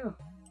there...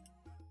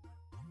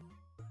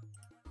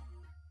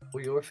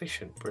 Well, you're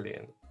efficient,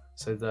 brilliant.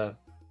 So the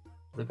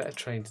better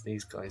trained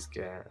these guys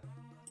get,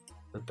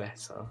 the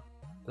better.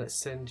 Let's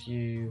send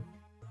you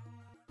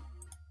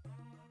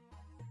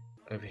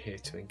over here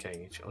to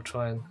engage. I'll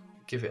try and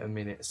give it a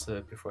minute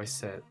so before I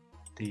set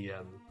the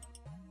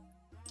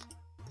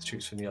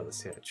troops from the other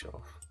CH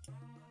off.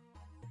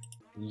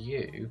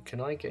 You, can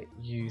I get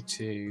you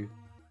to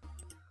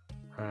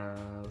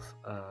have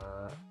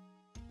a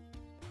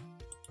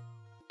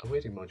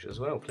weirding module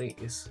as well,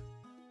 please?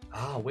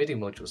 Ah, weirding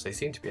modules, they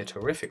seem to be a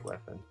terrific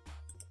weapon.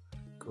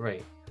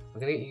 Great. I'm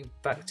going to get you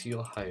back to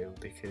your home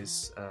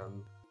because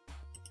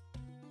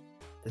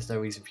there's no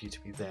reason for you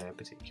to be there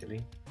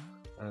particularly.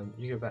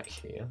 You go back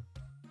here.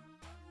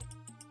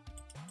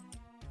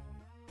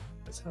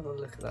 Let's have a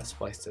look at that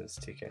spice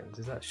density again.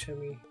 Does that show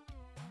me?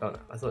 Oh no,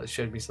 I thought it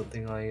showed me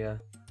something I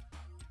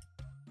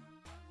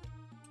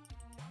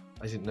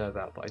didn't know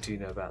about, but I do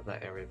know about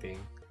that area being,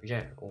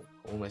 yeah,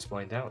 almost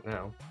mined out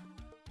now.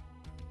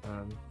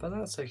 But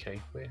that's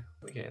okay, we're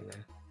getting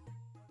there.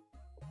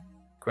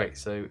 Great,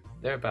 so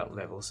they're about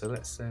level, so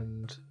let's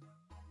send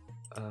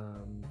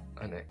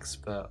an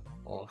expert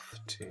off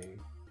to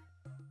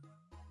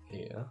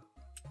here,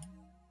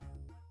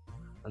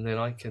 and then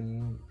I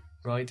can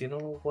ride in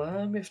on a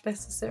worm if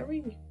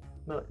necessary.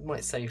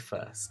 Might save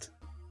first.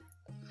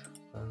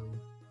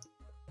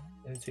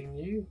 Anything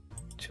new,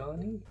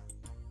 Charlie?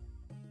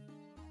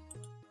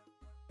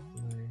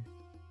 No.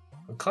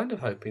 I'm kind of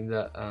hoping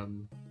that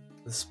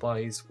the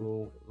spies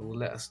will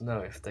let us know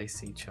if they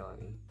see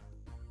Charlie.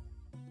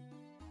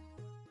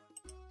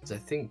 Because I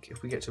think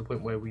if we get to a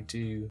point where we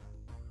do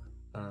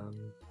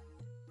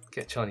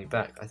get Charlie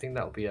back, I think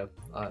that will be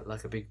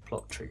like a big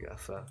plot trigger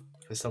for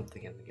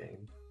something in the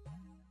game.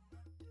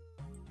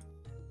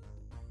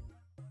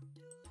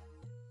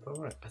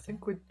 Alright, I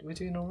think we're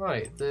doing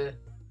alright. The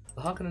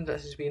Harkonnen don't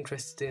seem to be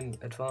interested in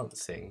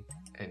advancing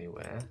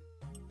anywhere,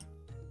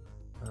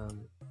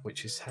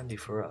 which is handy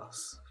for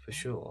us, for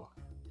sure.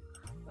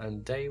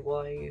 And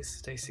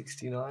day-wise, day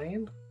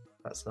 69,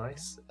 that's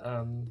nice.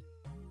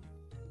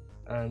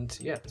 And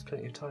yeah, there's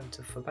plenty of time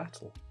for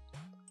battle.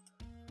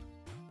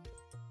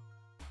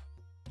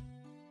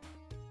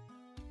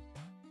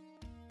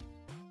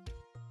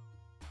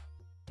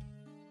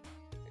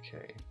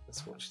 Okay,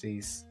 let's watch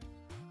these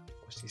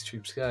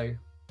troops go.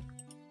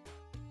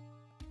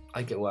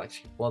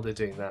 Actually, while they're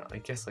doing that, I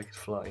guess I could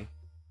fly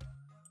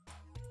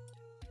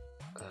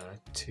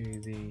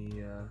to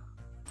the.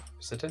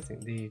 So I don't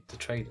think the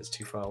trader's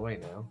too far away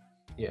now.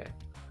 Yeah,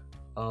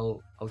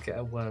 I'll get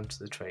a worm to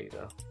the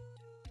trader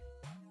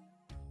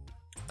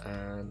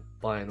and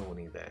buy an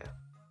Orny there.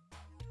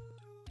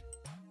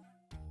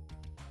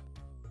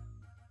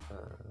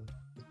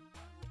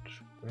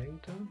 Trader?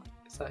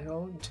 Is that who I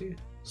want to?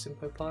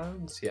 Simpo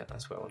Pions? Yeah,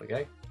 that's where I want to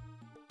go.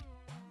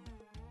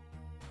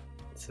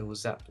 So we'll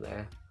zap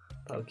there.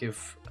 That'll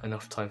give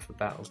enough time for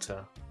battle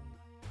to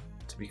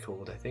be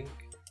called, I think.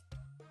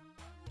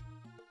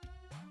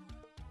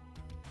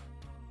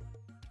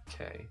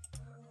 Okay,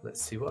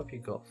 let's see, what have you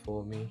got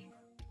for me?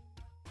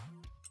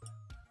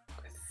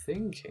 I'm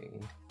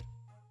thinking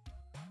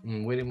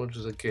wheeling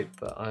modules are good,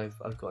 but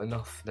I've got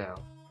enough now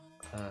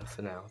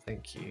for now,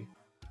 thank you.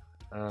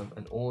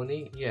 An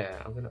Orny,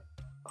 yeah, I'm gonna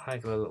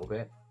haggle a little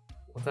bit.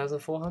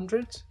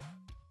 1,400?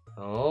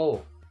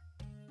 Oh,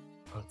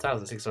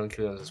 1,600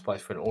 kilograms of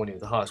spice for an Orny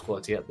of the highest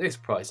quality. At this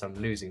price, I'm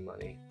losing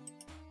money.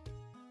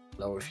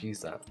 I'll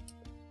refuse that.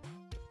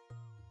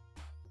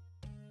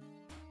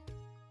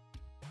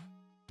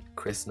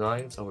 Chris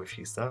Knives, I'll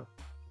refuse that.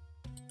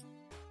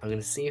 I'm going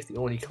to see if the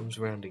Orny comes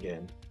around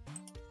again.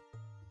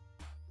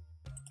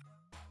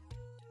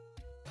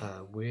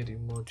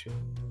 Weirding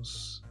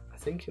modules, I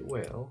think it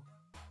will.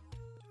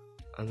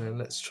 And then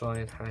let's try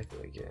and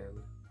haggle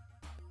again.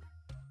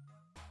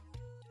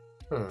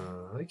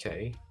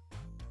 Okay.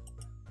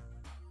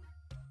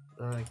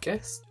 I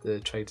guess the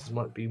traders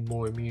might be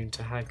more immune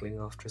to haggling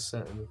after a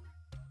certain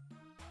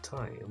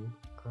time.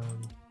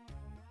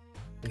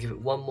 I'll give it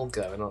one more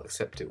go and I'll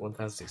accept it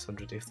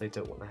 1,600 if they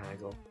don't want to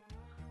haggle.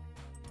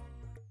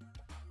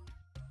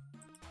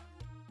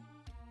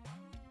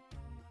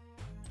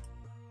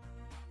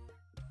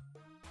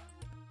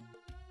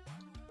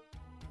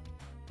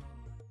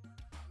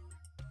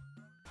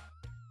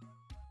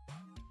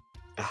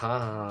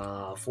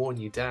 Aha! I've worn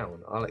you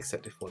down. I'll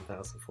accept it for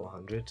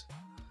 1,400.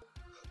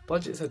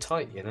 Budgets are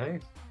tight, you know,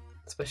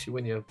 especially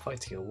when you're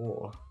fighting a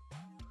war.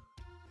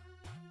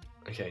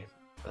 Okay,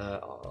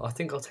 I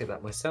think I'll take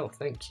that myself,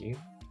 thank you.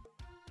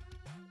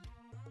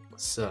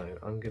 So,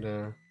 I'm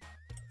gonna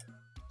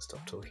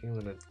stop talking, I'm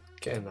gonna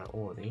get in that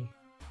Orny,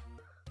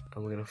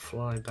 and we're gonna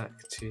fly back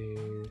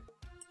to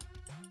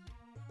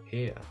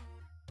here.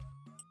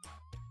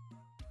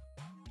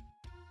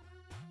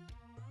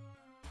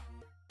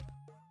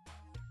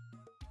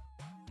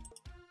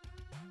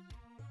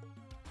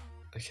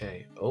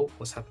 Okay, oh,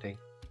 what's happening?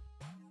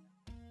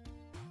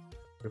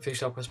 We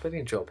finished our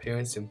prospecting job here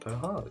in Simpo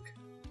Hug.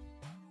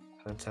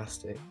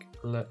 Fantastic.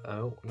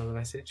 Oh, another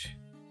message.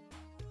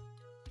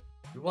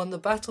 We won the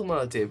battle,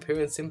 my dear,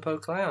 here in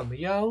Simpo Clam.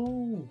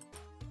 Yo!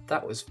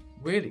 That was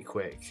really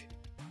quick.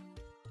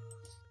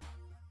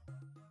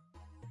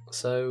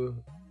 So,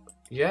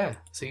 yeah,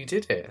 so you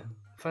did it.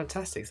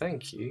 Fantastic,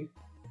 thank you.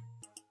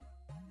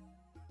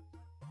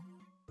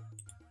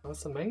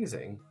 That's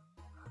amazing.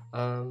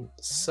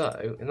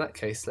 So, in that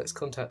case, let's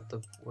contact the...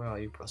 Where are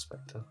you,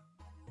 Prospector?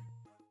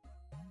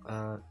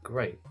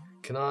 Great.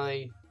 Can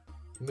I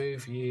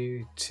move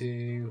you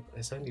to...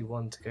 There's only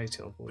one to go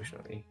to,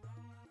 unfortunately.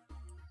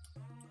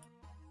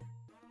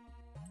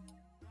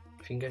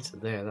 If you can get to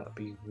there, that would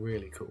be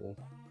really cool.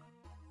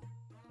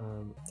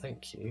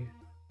 Thank you.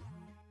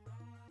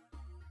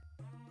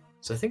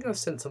 So I think I've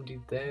sent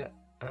somebody there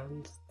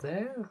and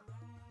there?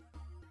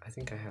 I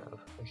think I have.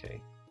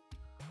 Okay.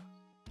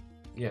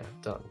 Yeah,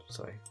 done.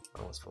 Sorry,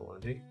 that was what I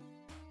want to do.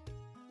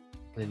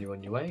 Then you're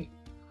on your way.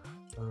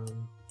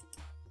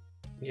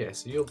 Yeah,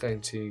 so you're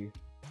going to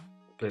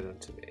play them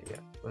to me. Yeah,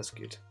 that's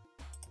good.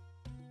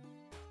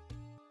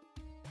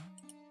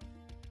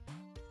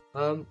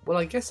 Well,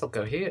 I guess I'll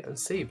go here and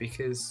see,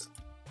 because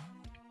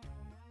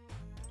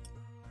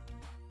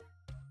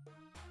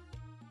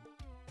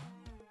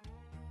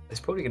there's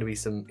There's probably going to be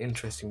some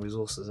interesting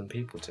resources and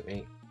people to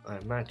meet, I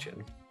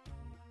imagine.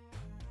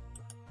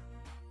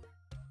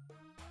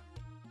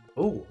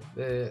 Oh,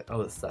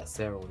 that's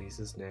their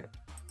Ornies, isn't it?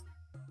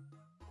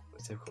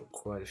 They've got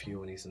quite a few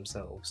Ornies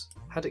themselves.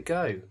 How'd it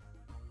go?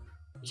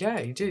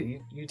 Yeah, you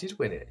did. You did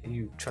win it.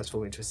 You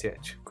transformed into a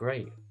CH.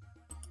 Great.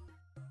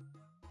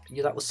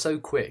 Yeah, that was so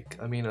quick.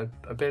 I mean,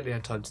 I barely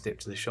had time to dip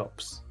to the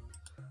shops.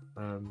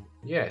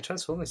 Yeah,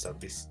 transform this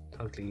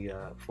ugly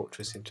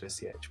fortress into a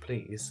CH,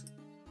 please.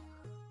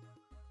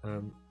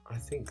 I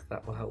think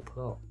that will help a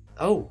lot.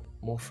 Oh,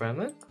 more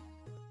Fremen?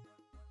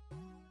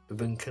 We've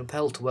been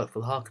compelled to work for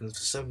the Harkonnens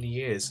for so many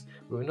years.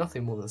 We were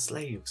nothing more than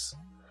slaves.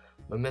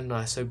 My men and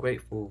I are so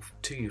grateful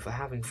to you for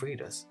having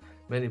freed us.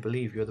 Many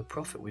believe you're the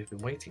prophet we've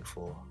been waiting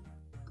for.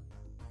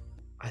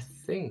 I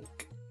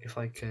think if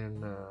I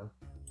can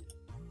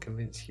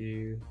convince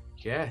you...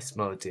 Yes,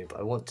 Muad'Dib,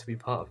 I want to be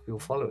part of your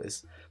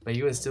followers. May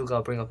you and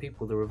Stilgar bring our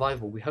people the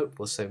revival we hope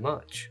for so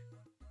much.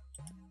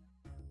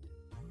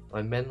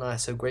 My men and I are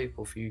so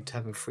grateful for you to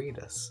having freed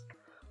us.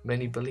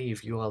 Many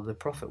believe you are the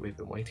prophet we've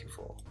been waiting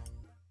for.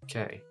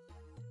 Okay,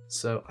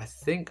 so I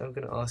think I'm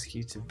going to ask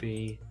you to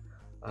be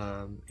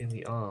in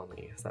the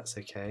army, if that's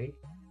okay.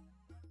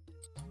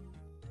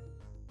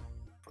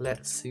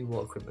 Let's see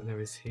what equipment there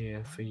is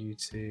here for you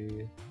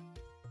to...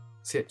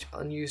 See,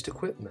 unused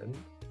equipment.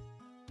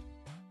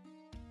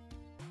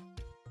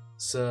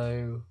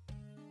 So,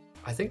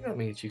 I think that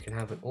means you can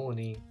have an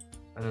Orni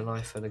and a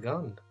knife and a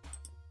gun.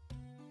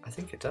 I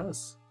think it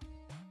does.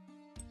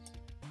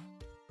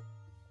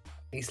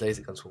 These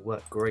laser guns will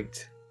work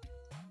great.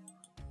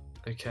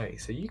 Okay,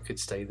 so you could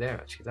stay there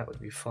actually, that would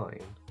be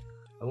fine.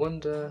 I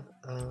wonder,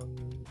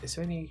 is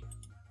there any...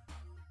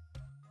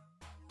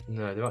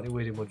 No, there aren't any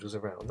weirding modules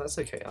around. That's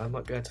okay, I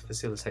might be able to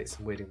facilitate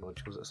some weirding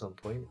modules at some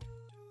point.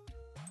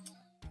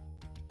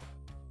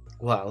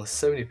 Wow,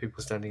 so many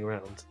people standing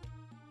around.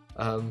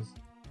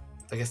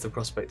 I guess the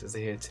prospectors are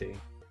here too.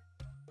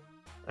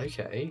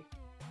 Okay.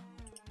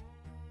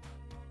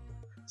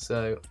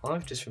 So,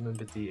 I've just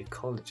remembered the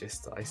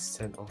ecologist that I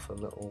sent off a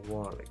little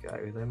while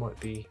ago. They might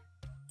be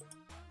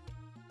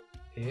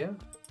here?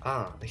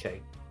 Ah,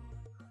 okay.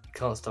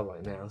 Can't start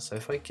right now, so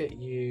if I get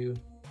you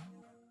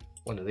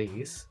one of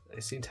these,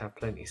 they seem to have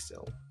plenty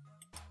still.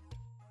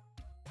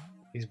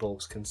 These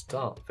bulbs can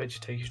start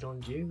vegetation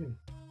on Dune.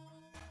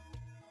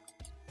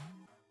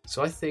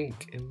 So I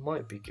think it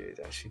might be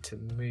good actually to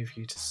move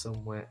you to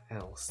somewhere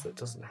else that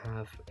doesn't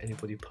have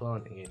anybody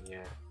planting in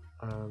yet.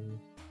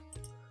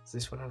 Does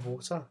this one have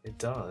water? It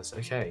does,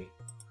 okay.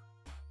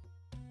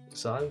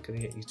 So I'm going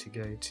to get you to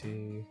go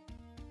to...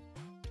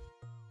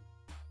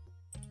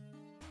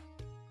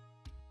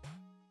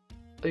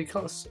 Oh, you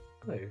can't...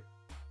 No.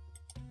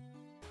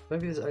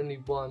 Maybe there's only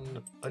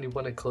one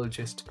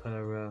ecologist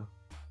per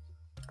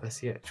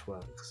CH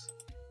works.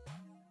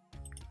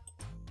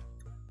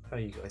 How are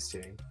you guys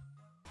doing?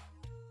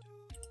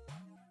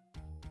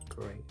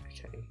 Great,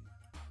 okay.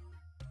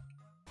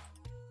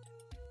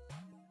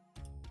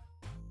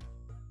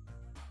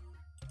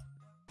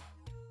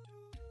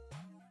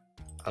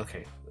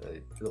 Okay,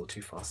 a little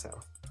too far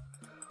south.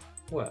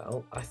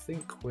 Well, I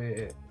think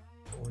we're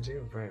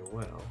doing very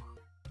well.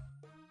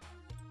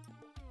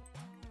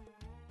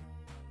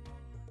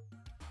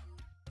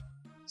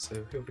 So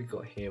who have we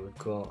got here? We've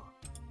got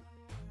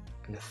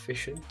an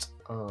efficient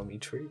army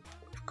troop,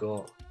 we've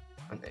got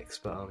an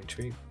expert army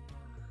troop,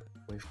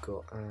 we've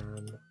got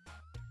an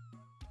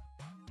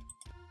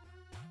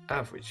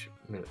average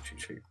military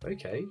troop.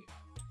 Okay.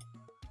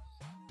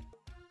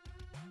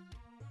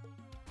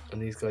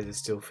 And these guys are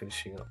still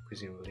finishing up,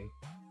 presumably.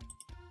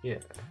 Yeah.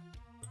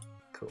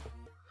 Cool.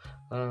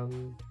 Have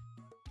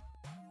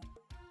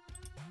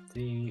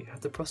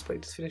the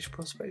prospectors finished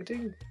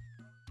prospecting?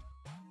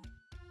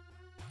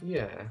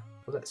 Yeah.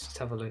 Well, let's just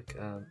have a look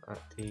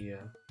at the.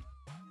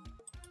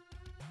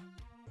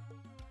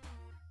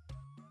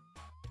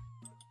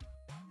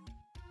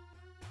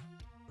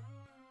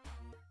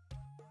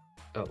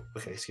 Oh,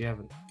 okay. So you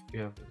haven't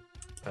done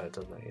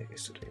that yet. You're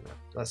still doing that.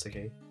 That's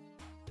okay.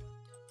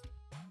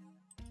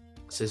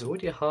 So there's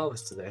already a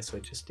harvester there, so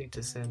I just need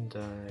to send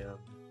a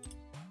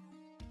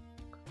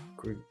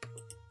group.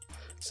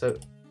 So,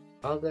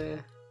 are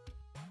there...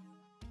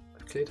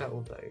 I've cleared out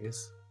all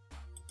those.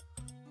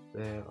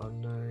 There are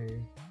no...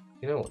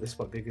 You know what, this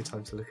might be a good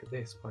time to look at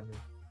this, mightn't it?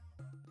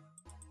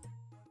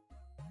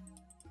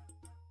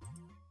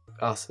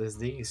 Ah, so there's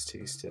these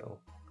two still.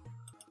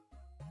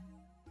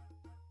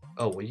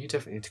 Oh, well you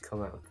definitely need to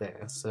come out of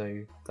there,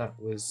 so that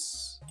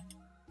was...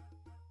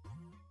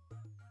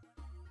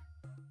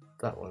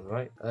 That one,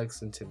 right?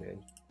 Ergs and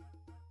Timian.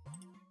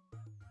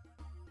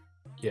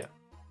 Yeah.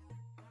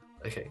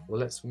 Okay, well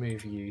let's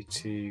move you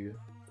to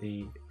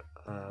the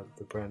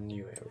brand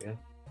new area,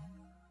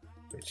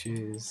 which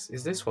is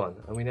this one,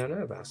 and we now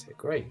know about it.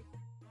 Great.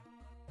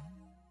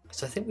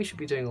 So I think we should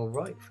be doing all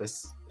right for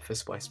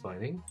spice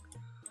mining,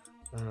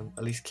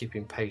 at least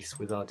keeping pace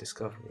with our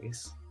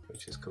discoveries,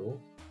 which is cool.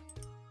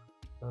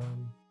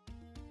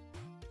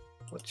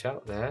 Watch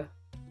out there.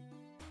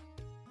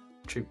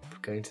 troop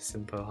going to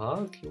Simpo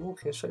Hark? You're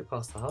walking straight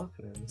past the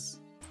Harkonnens.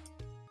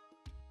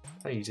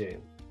 How you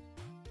doing?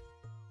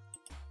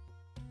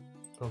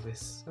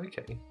 Novice,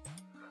 okay.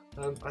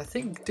 I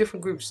think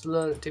different groups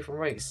learn at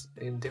different rates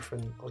in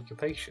different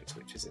occupations,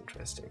 which is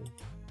interesting.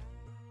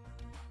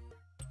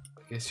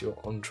 I guess you're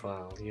on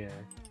trial, yeah.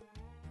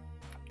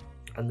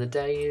 And the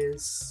day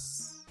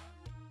is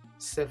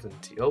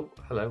 70. Oh,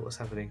 hello, what's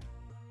happening?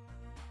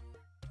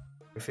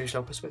 We finished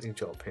our prospecting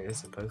job here in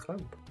Simpo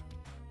Clump.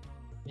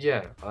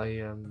 Yeah,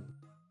 I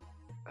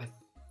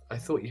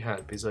thought you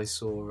had because I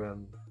saw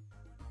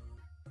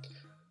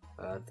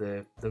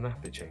the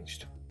map had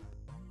changed.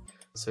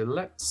 So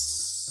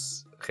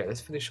let's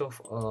finish off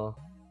our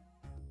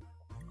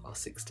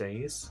 6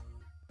 days.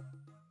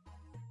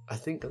 I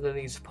think I'm gonna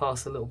need to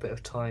pass a little bit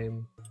of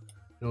time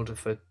in order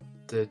for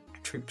the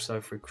troops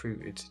I've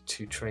recruited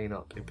to train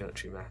up in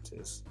military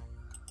matters.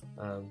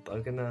 But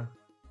I'm gonna.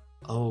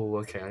 Oh,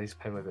 okay. I need to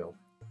pay my bill.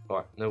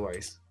 Alright, no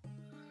worries.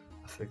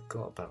 I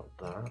forgot about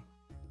that.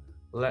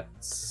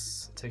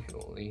 Let's take an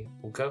orderly.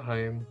 We'll go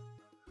home.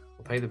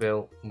 We'll pay the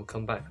bill, and we'll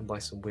come back and buy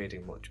some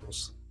weirding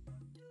modules.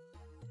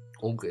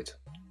 All good.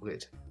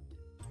 Good.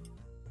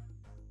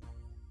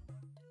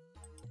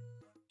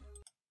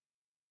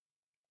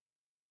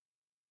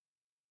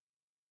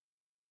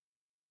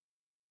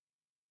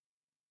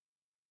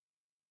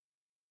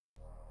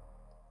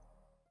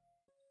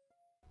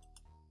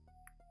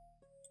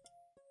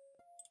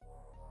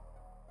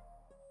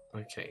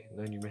 Okay,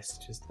 no new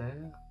messages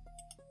there.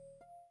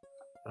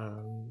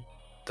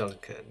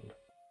 Duncan.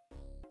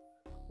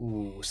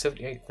 Ooh,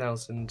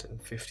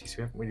 78,050, so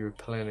we haven't really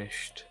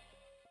replenished.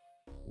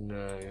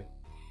 No.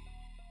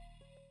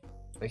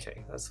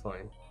 Okay, that's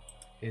fine.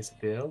 Here's a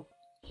bill.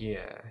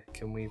 Yeah,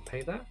 can we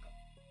pay that?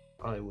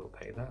 I will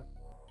pay that.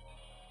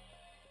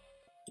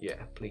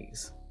 Yeah,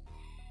 please.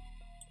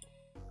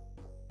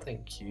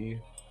 Thank you.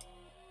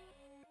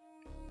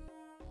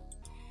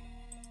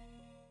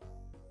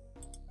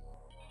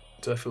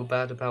 Do I feel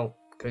bad about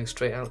going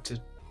straight out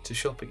to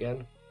shop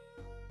again?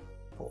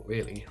 Not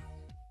really.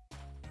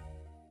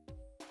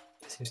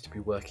 It seems to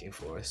be working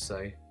for us,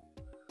 so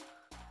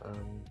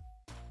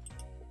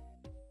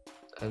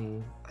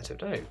and I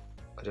don't know.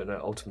 I don't know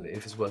ultimately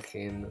if it's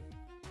working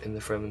in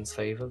the Fremen's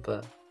favour,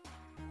 but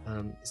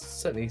we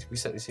certainly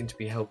seem to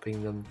be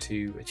helping them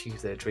to achieve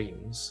their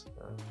dreams.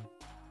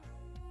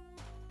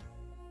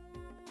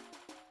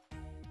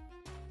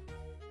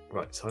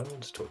 Right, so I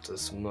want to talk to the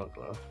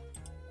smuggler.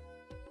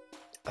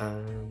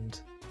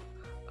 And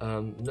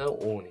no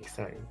Orny,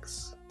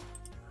 thanks.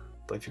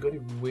 But if you've got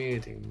any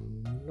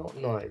weirding, not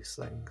knives,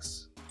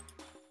 thanks.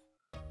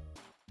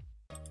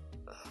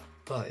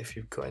 But if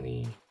you've got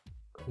any,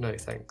 no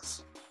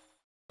thanks.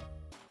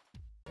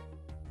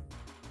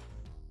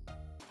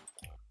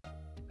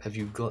 Have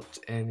you got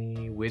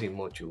any weirding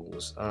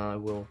modules? I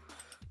will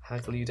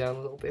haggle you down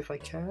a little bit if I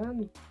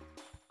can.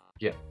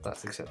 Yeah,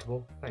 that's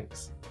acceptable,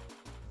 thanks.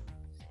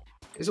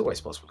 It's always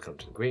possible to come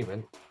to an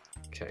agreement.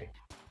 Okay.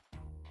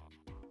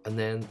 And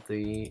then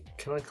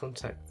can I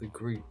contact the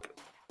group?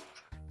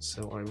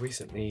 So I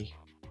recently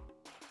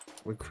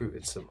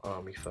recruited some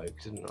army folk,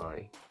 didn't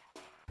I?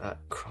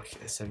 Crikey,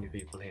 there's so many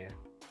people here.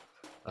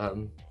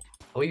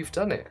 Oh, you've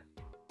done it.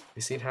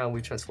 You've seen how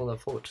we transformed our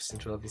fortress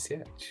into a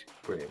VCH.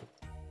 Brilliant.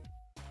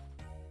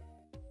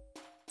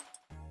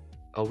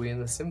 Are we in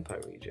the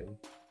Simpo region?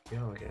 We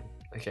are again.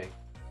 Okay.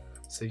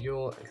 So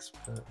you're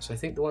expert. So I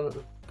think the one at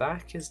the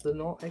back is the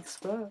not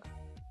expert?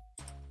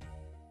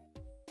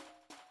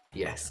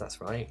 Yes, that's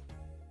right.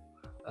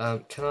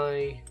 Can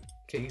I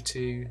get you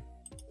to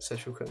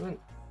search for equipment?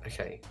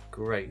 Okay,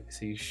 great.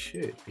 So you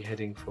should be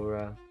heading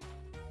for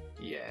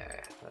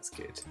yeah, that's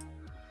good.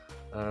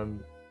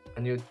 And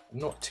you're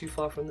not too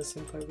far from the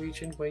Simpo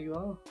region where you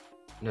are?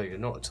 No, you're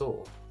not at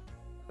all.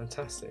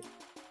 Fantastic.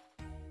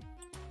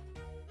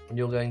 And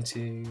you're going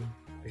to...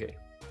 okay.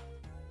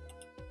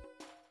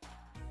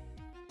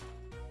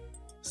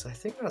 So I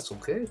think that's all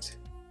good.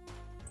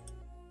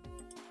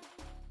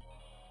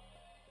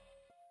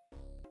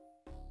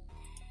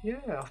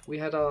 Yeah, we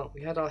had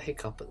our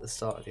hiccup at the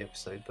start of the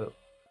episode, but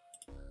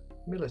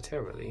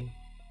militarily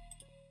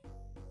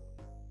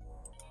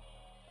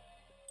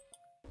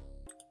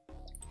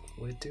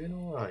we're doing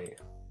all right.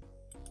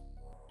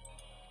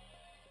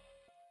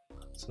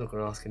 So I'm not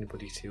going to ask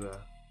anybody to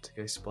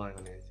go spying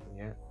on anything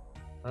yet.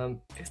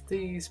 If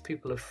these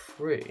people are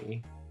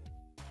free,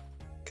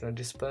 can I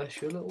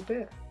disperse you a little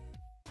bit?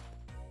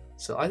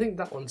 So I think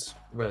that one's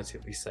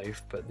relatively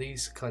safe, but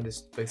these kind of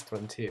both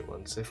frontier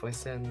ones. So if I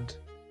send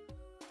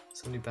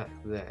somebody back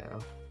there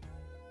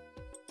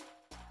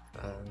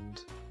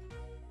and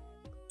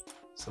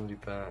somebody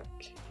back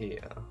here,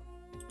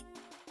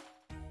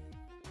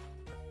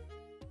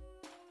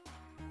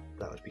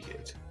 that would be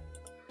good.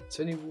 Is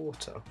there any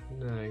water?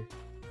 No.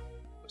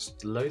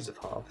 Just loads of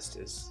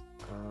harvesters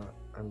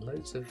and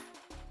loads of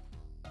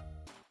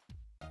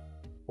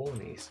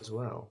Ornies as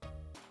well.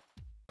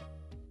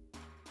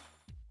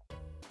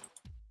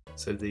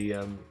 So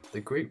the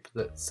group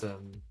that's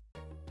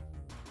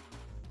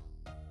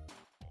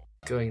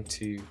going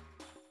to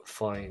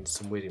find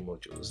some weirding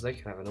modules. They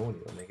can have an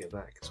audio when they get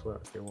back as well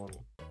if they want.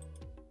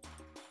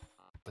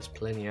 There's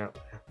plenty out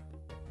there.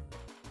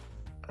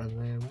 And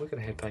then we're going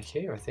to head back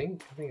here, I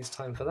think. I think it's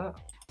time for that.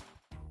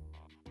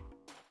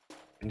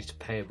 We need to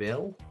pay a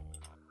bill.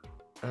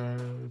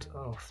 And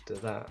after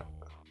that,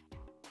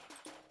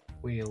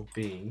 we'll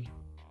be...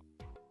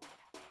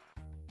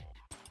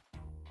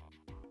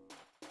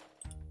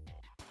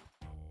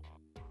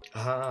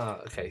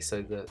 okay,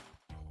 so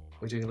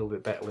we're doing a little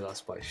bit better with our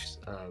spice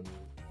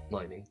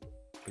mining,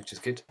 which is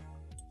good.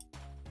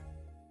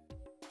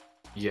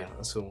 Yeah,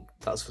 so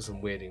that's for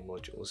some weirding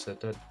modules, so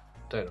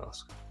don't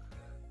ask.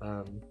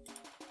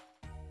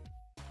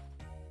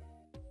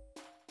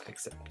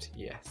 Accept,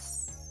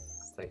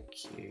 yes,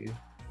 thank you.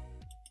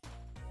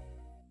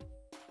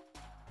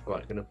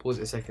 Right, I'm going to pause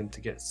it a second to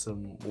get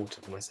some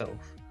water for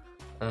myself,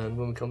 and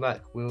when we come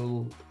back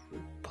we'll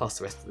pass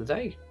the rest of the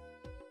day.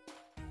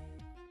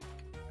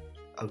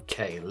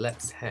 Okay,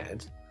 let's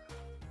head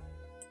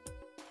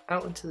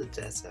out into the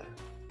desert.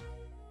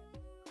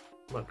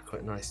 Might be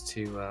quite nice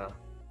to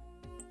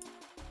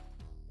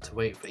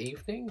wait for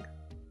evening,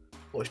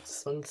 watch the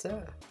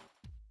sunset,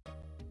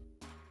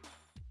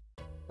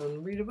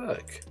 and read a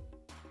book.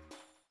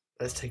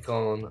 Let's take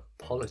on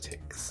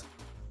politics.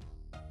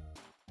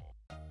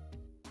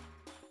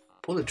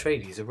 Paul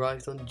Atreides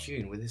arrived on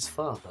Dune with his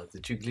father,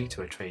 the Duke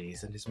Leto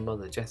Atreides, and his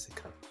mother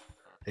Jessica.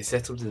 They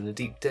settled in the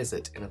deep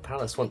desert in a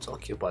palace once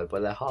occupied by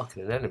their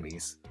Harkonnen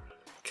enemies.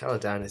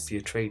 Caladan is the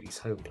Atreides'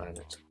 home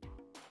planet.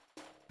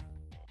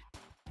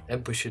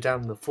 Emperor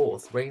Shaddam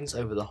IV reigns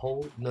over the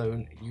whole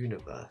known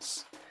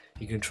universe.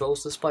 He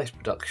controls the spice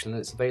production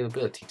and its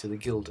availability to the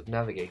Guild of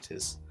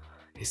Navigators.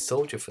 His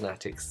soldier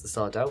fanatics, the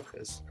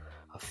Sardaukas,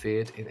 are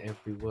feared in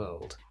every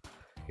world.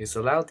 He has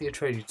allowed the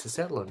Atreides to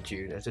settle on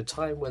Dune at a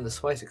time when the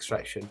spice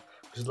extraction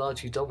was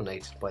largely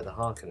dominated by the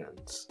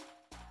Harkonnens.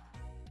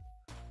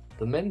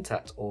 The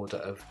Mentat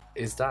Order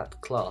is that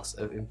class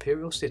of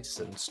imperial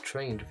citizens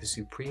trained for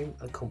supreme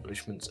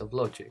accomplishments of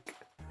logic,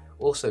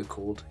 also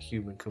called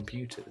human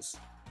computers.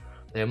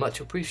 They are much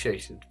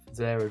appreciated for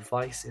their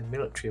advice in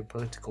military and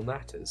political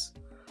matters.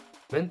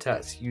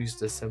 Mentats use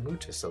the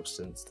Samuta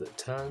substance that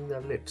turn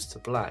their lips to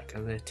black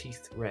and their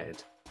teeth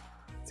red.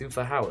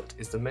 Thufir Hawat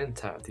is the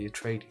Mentat of the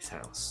Atreides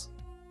house.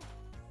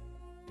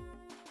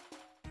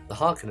 The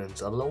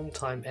Harkonnens are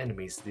long-time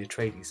enemies of the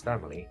Atreides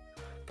family.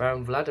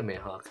 Baron Vladimir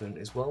Harkonnen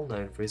is well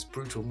known for his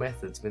brutal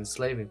methods of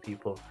enslaving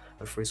people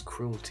and for his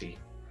cruelty.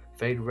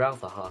 Vade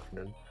Ralph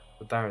Harkonnen,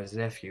 the Baron's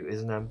nephew,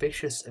 is an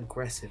ambitious,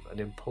 aggressive and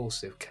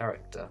impulsive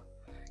character.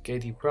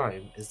 Gedi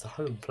Prime is the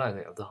home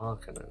planet of the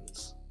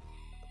Harkonnens.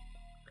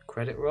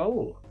 Credit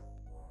roll.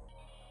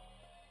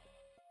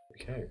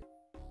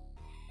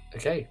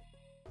 Okay.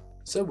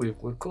 So we've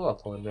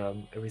caught up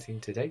on everything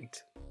to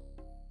date.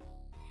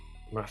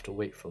 We'll have to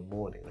wait for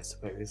morning, I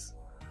suppose.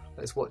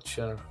 Let's watch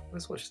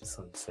the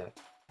sunset.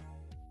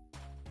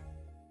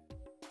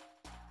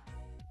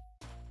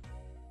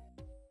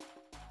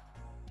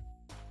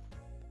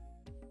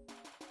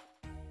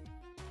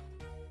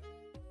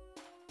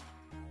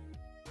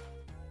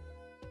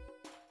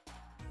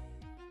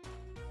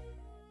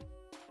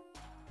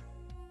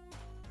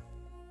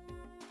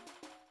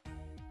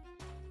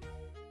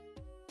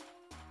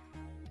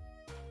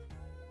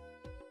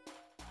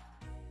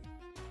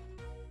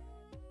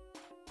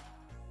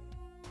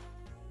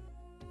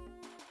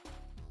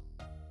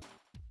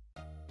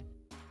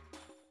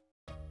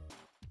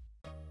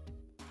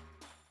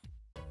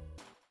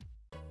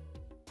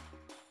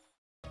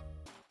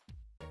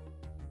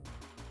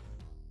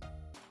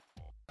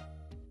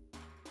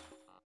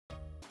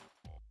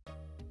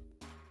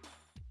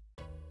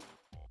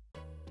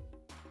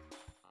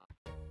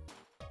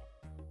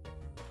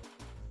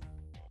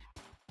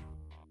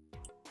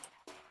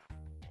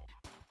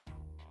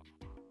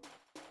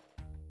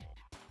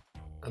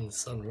 And the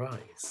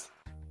sunrise.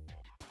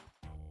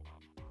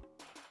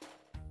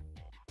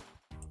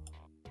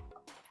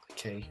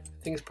 Okay,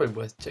 I think it's probably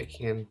worth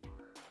checking in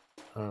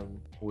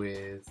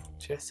with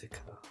Jessica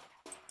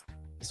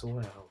as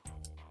well.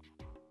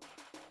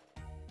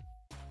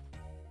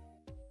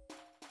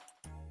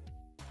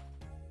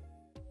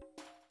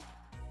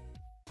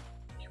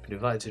 You've been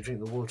invited to drink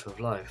the water of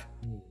life.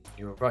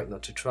 You were right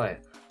not to try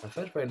it. I've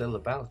heard very little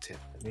about it.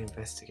 Let me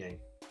investigate.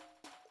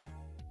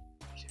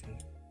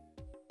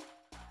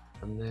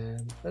 And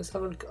then let's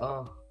have a look at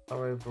our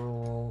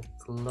overall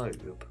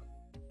globe.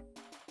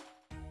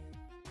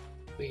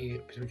 We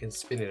can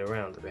spin it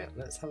around a bit.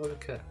 Let's have a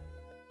look at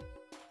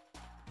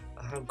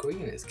how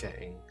green it's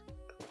getting.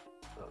 Oh,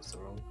 that was the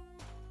wrong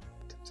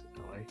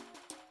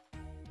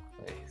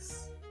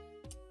place.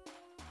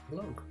 A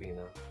lot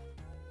greener.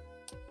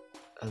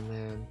 And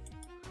then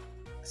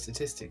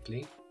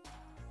statistically,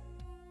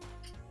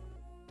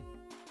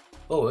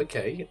 oh,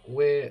 okay,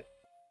 we're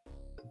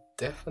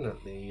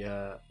definitely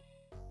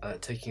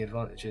taking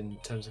advantage in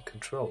terms of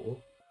control.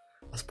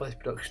 Our spice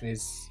production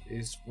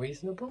is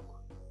reasonable.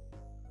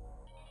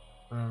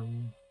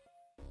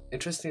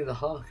 Interestingly, the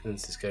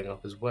Harkonnens is going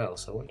up as well,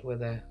 so I wonder where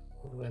they're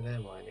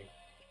mining.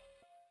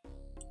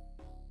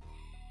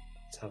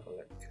 Let's have a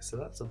look. So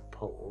that's a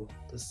pole.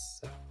 The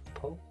south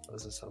pole?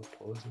 That's a south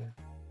pole, isn't it?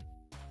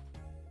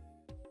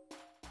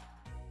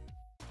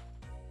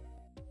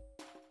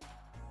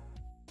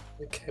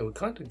 Okay, we've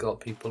kind of got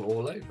people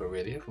all over,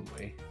 really, haven't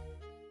we?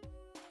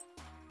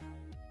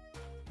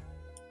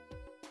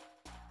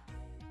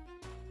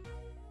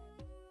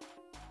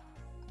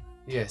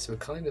 Yeah, so we're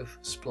kind of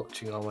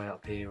splotching our way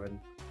up here and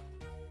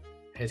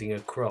heading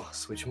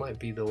across, which might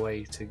be the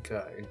way to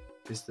go,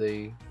 because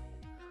the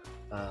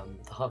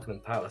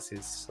Harkonnen Palace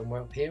is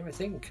somewhere up here, I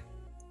think.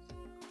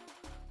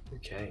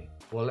 Okay,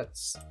 well,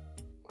 let's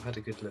have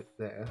a good look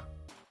there.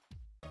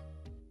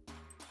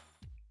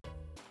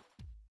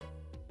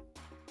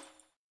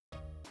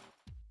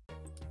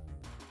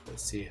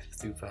 Let's see if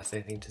Thupa has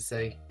anything to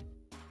say.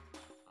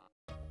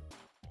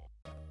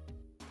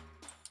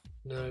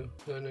 No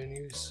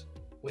news.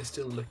 We're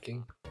still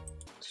looking.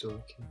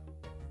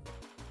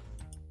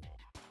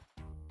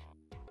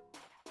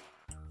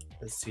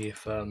 Let's see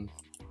if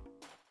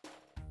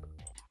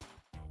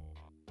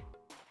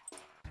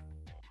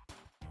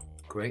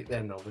great,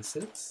 they're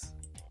novices.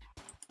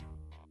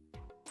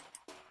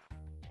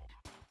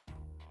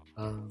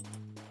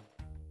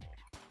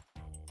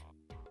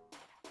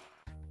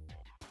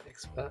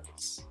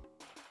 Experts.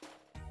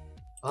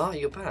 Ah,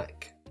 you're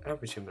back.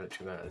 Average in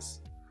military matters.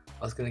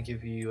 I was going to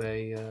give you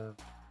a.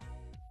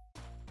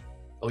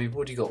 Oh, you've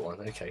already got one.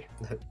 Okay,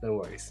 no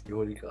worries. You've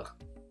already got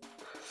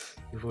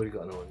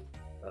another one.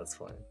 That's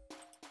fine.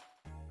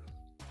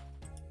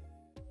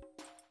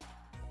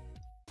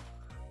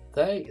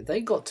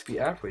 They got to be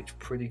average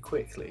pretty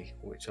quickly,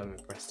 which I'm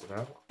impressed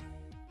about.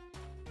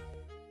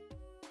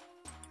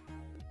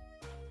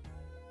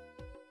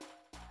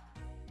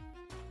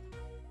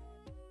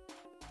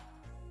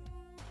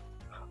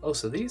 Oh,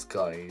 so these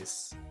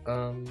guys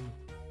don't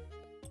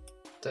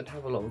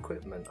have a lot of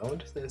equipment. I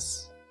wonder if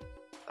there's...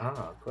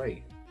 Ah,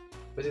 great.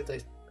 Where did they...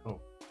 Oh.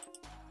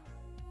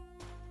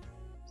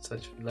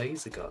 Such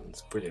laser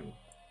guns. Brilliant.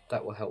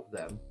 That will help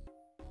them.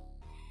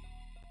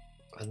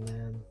 And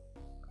then...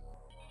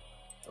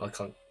 Oh, I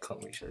can't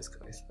reach those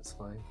guys. That's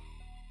fine.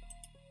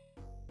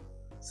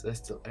 So they're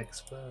still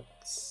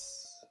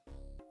experts.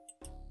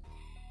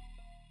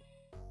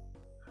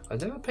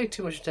 I've never paid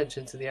too much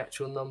attention to the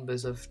actual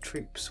numbers of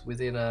troops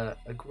within a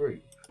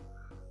group.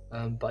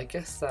 But I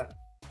guess that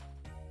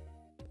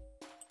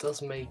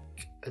does make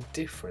a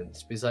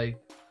difference, because I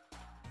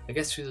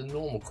guess through the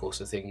normal course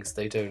of things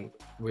they don't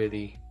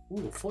really...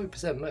 Ooh,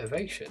 40%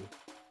 motivation.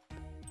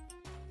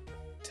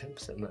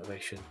 10%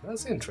 motivation.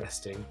 That's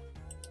interesting.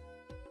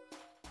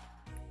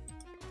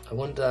 I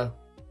wonder,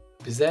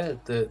 because they're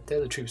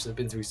the troops that have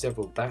been through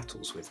several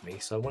battles with me,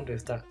 so I wonder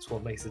if that's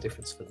what makes the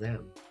difference for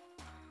them.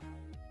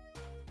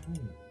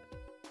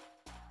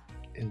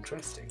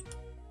 Interesting.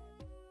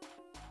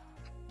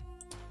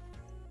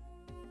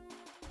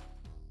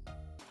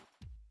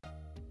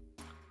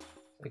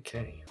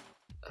 Okay,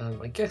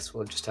 I guess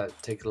we'll just have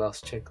to take a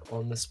last check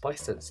on the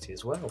spice density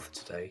as well for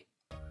today.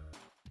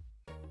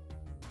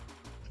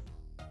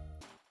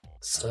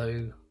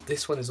 So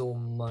this one is all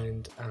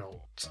mined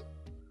out.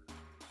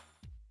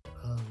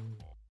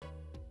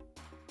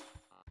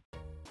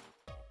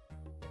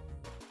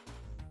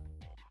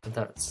 And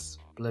that's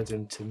bled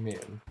into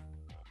Min.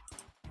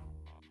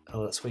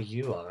 Oh, that's where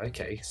you are.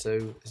 Okay, so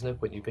there's no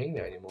point in you being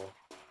there anymore.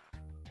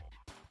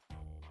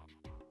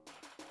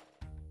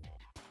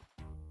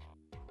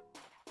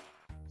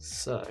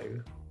 So,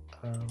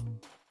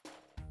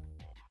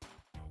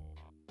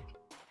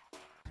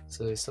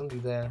 so there's somebody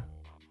there,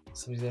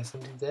 somebody there,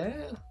 somebody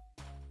there,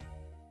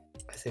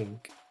 I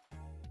think.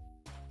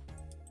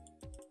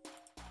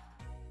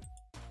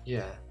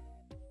 Yeah.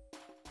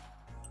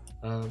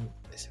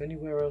 Is there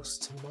anywhere else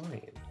to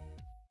mine?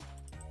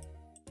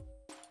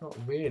 Not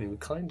really, we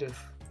kind of...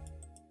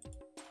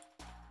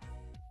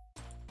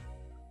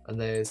 And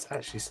there's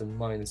actually some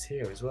miners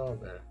here as well,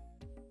 aren't there?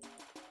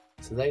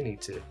 So they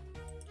need to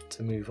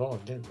move on,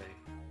 don't they?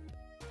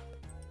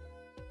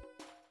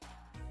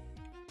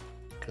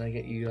 Can I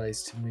get you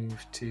guys to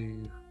move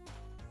to...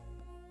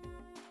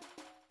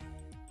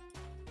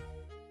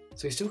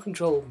 So we still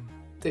control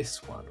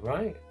this one,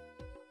 right?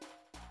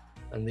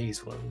 And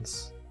these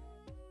ones.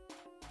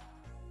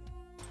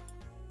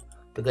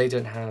 But they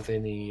don't have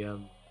any...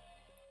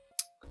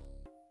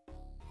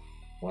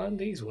 Well, and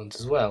these ones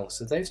as well,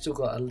 so they've still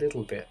got a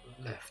little bit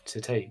left to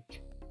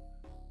take.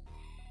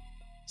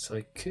 So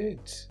I could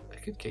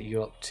get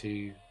you up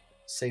to,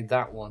 say,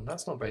 that one.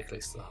 That's not very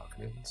close to the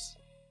Harkonnens.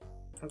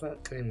 How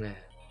about going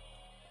there?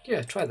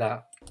 Yeah, try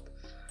that.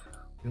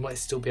 We might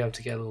still be able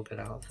to get a little bit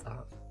out of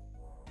that.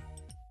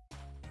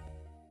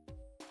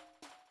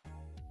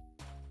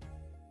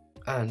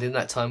 And in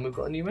that time we've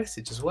got a new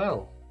message as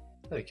well.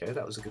 There we go,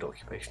 that was a good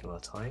occupation of our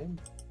time.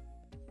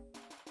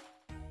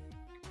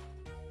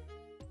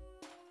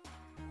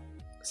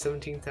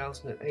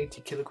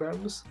 17,080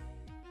 kilograms.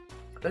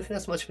 I don't think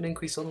that's much of an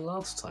increase on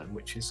last time,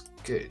 which is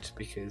good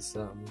because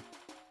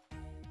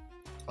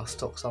our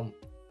stocks aren't...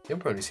 The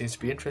Emperor only seems to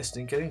be interested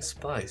in getting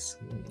spice.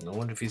 I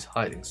wonder if he's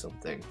hiding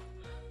something.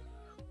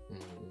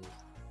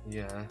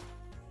 Yeah.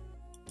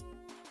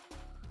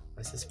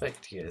 I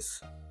suspect he is.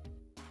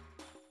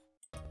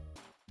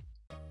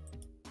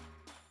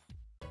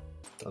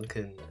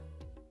 Duncan.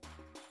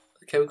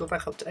 Okay, we got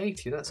back up to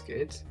 80, that's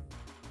good.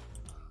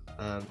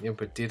 The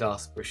Emperor did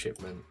ask for a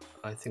shipment.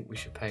 I think we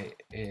should pay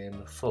it in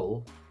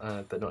full,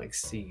 but not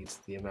exceed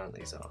the amount that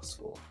he's asked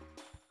for.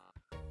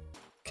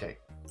 Okay,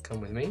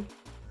 come with me,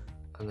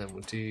 and then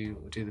we'll do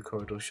the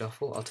corridor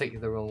shuffle. I'll take you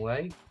the wrong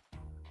way,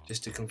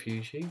 just to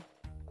confuse you.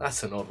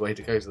 That's an odd way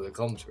to go to the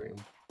comms room.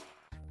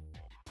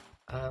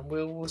 And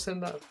we'll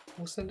send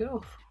it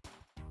off.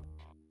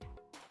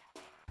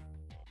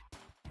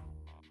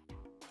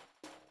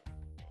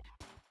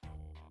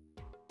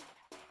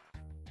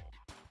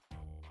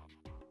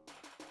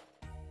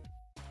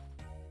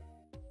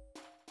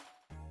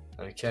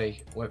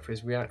 Okay, wait for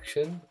his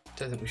reaction.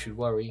 Don't think we should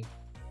worry,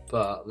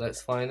 but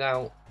let's find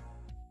out.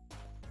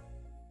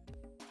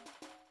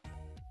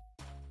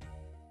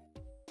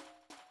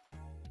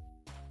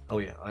 Oh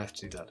yeah, I have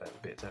to do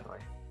that bit, don't I?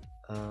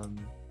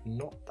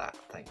 Not that,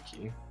 thank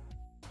you.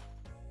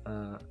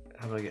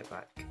 How do I get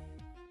back?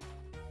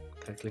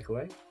 Can I click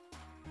away?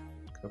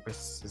 Can I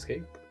press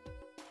escape?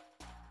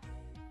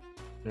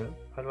 No?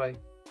 How do I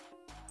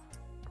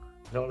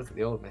don't look at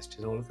the old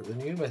messages, I want to look at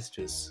the new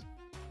messages.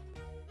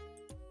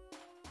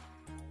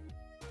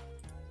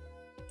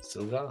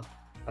 Still there.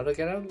 How do I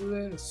get out of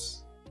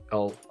this?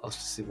 Oh, I'll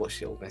just watch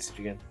the old message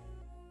again.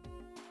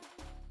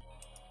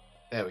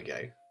 There we go.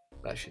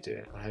 That should do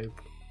it, I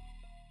hope.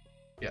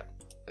 Yeah,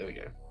 there we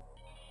go.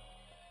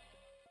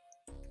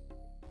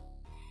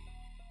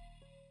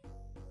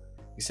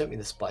 You sent me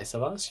the spice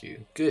I've asked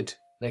you. Good.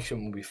 Next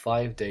one will be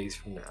 5 days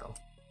from now.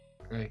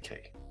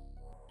 Okay.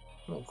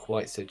 Not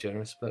quite so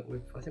generous, but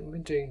I think we've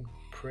been doing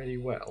pretty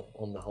well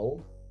on the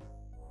whole.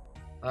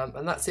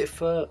 And that's it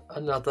for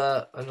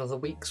another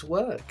week's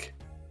work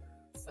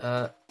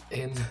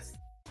in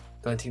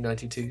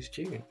 1992's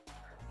Dune.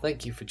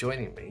 Thank you for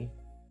joining me.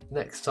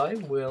 Next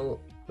time we'll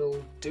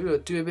do a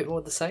bit more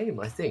of the same,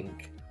 I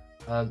think.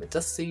 It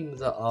does seem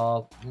that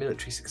our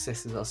military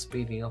successes are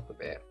speeding up a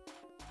bit.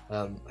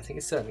 I think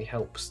it certainly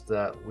helps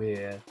that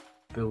we're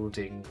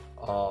building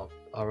our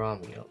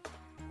army up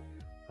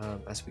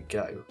as we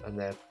go, and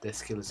their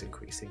skill is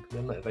increasing.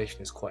 Their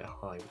motivation is quite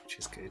high, which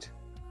is good.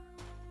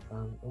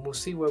 And we'll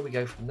see where we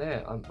go from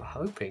there. I'm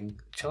hoping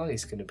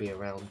Charlie's going to be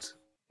around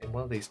in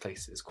one of these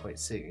places quite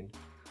soon,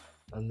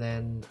 and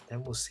then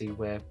we'll see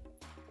where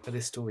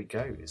this story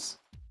goes.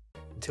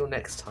 Until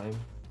next time,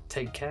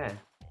 take care.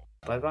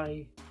 Bye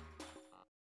bye.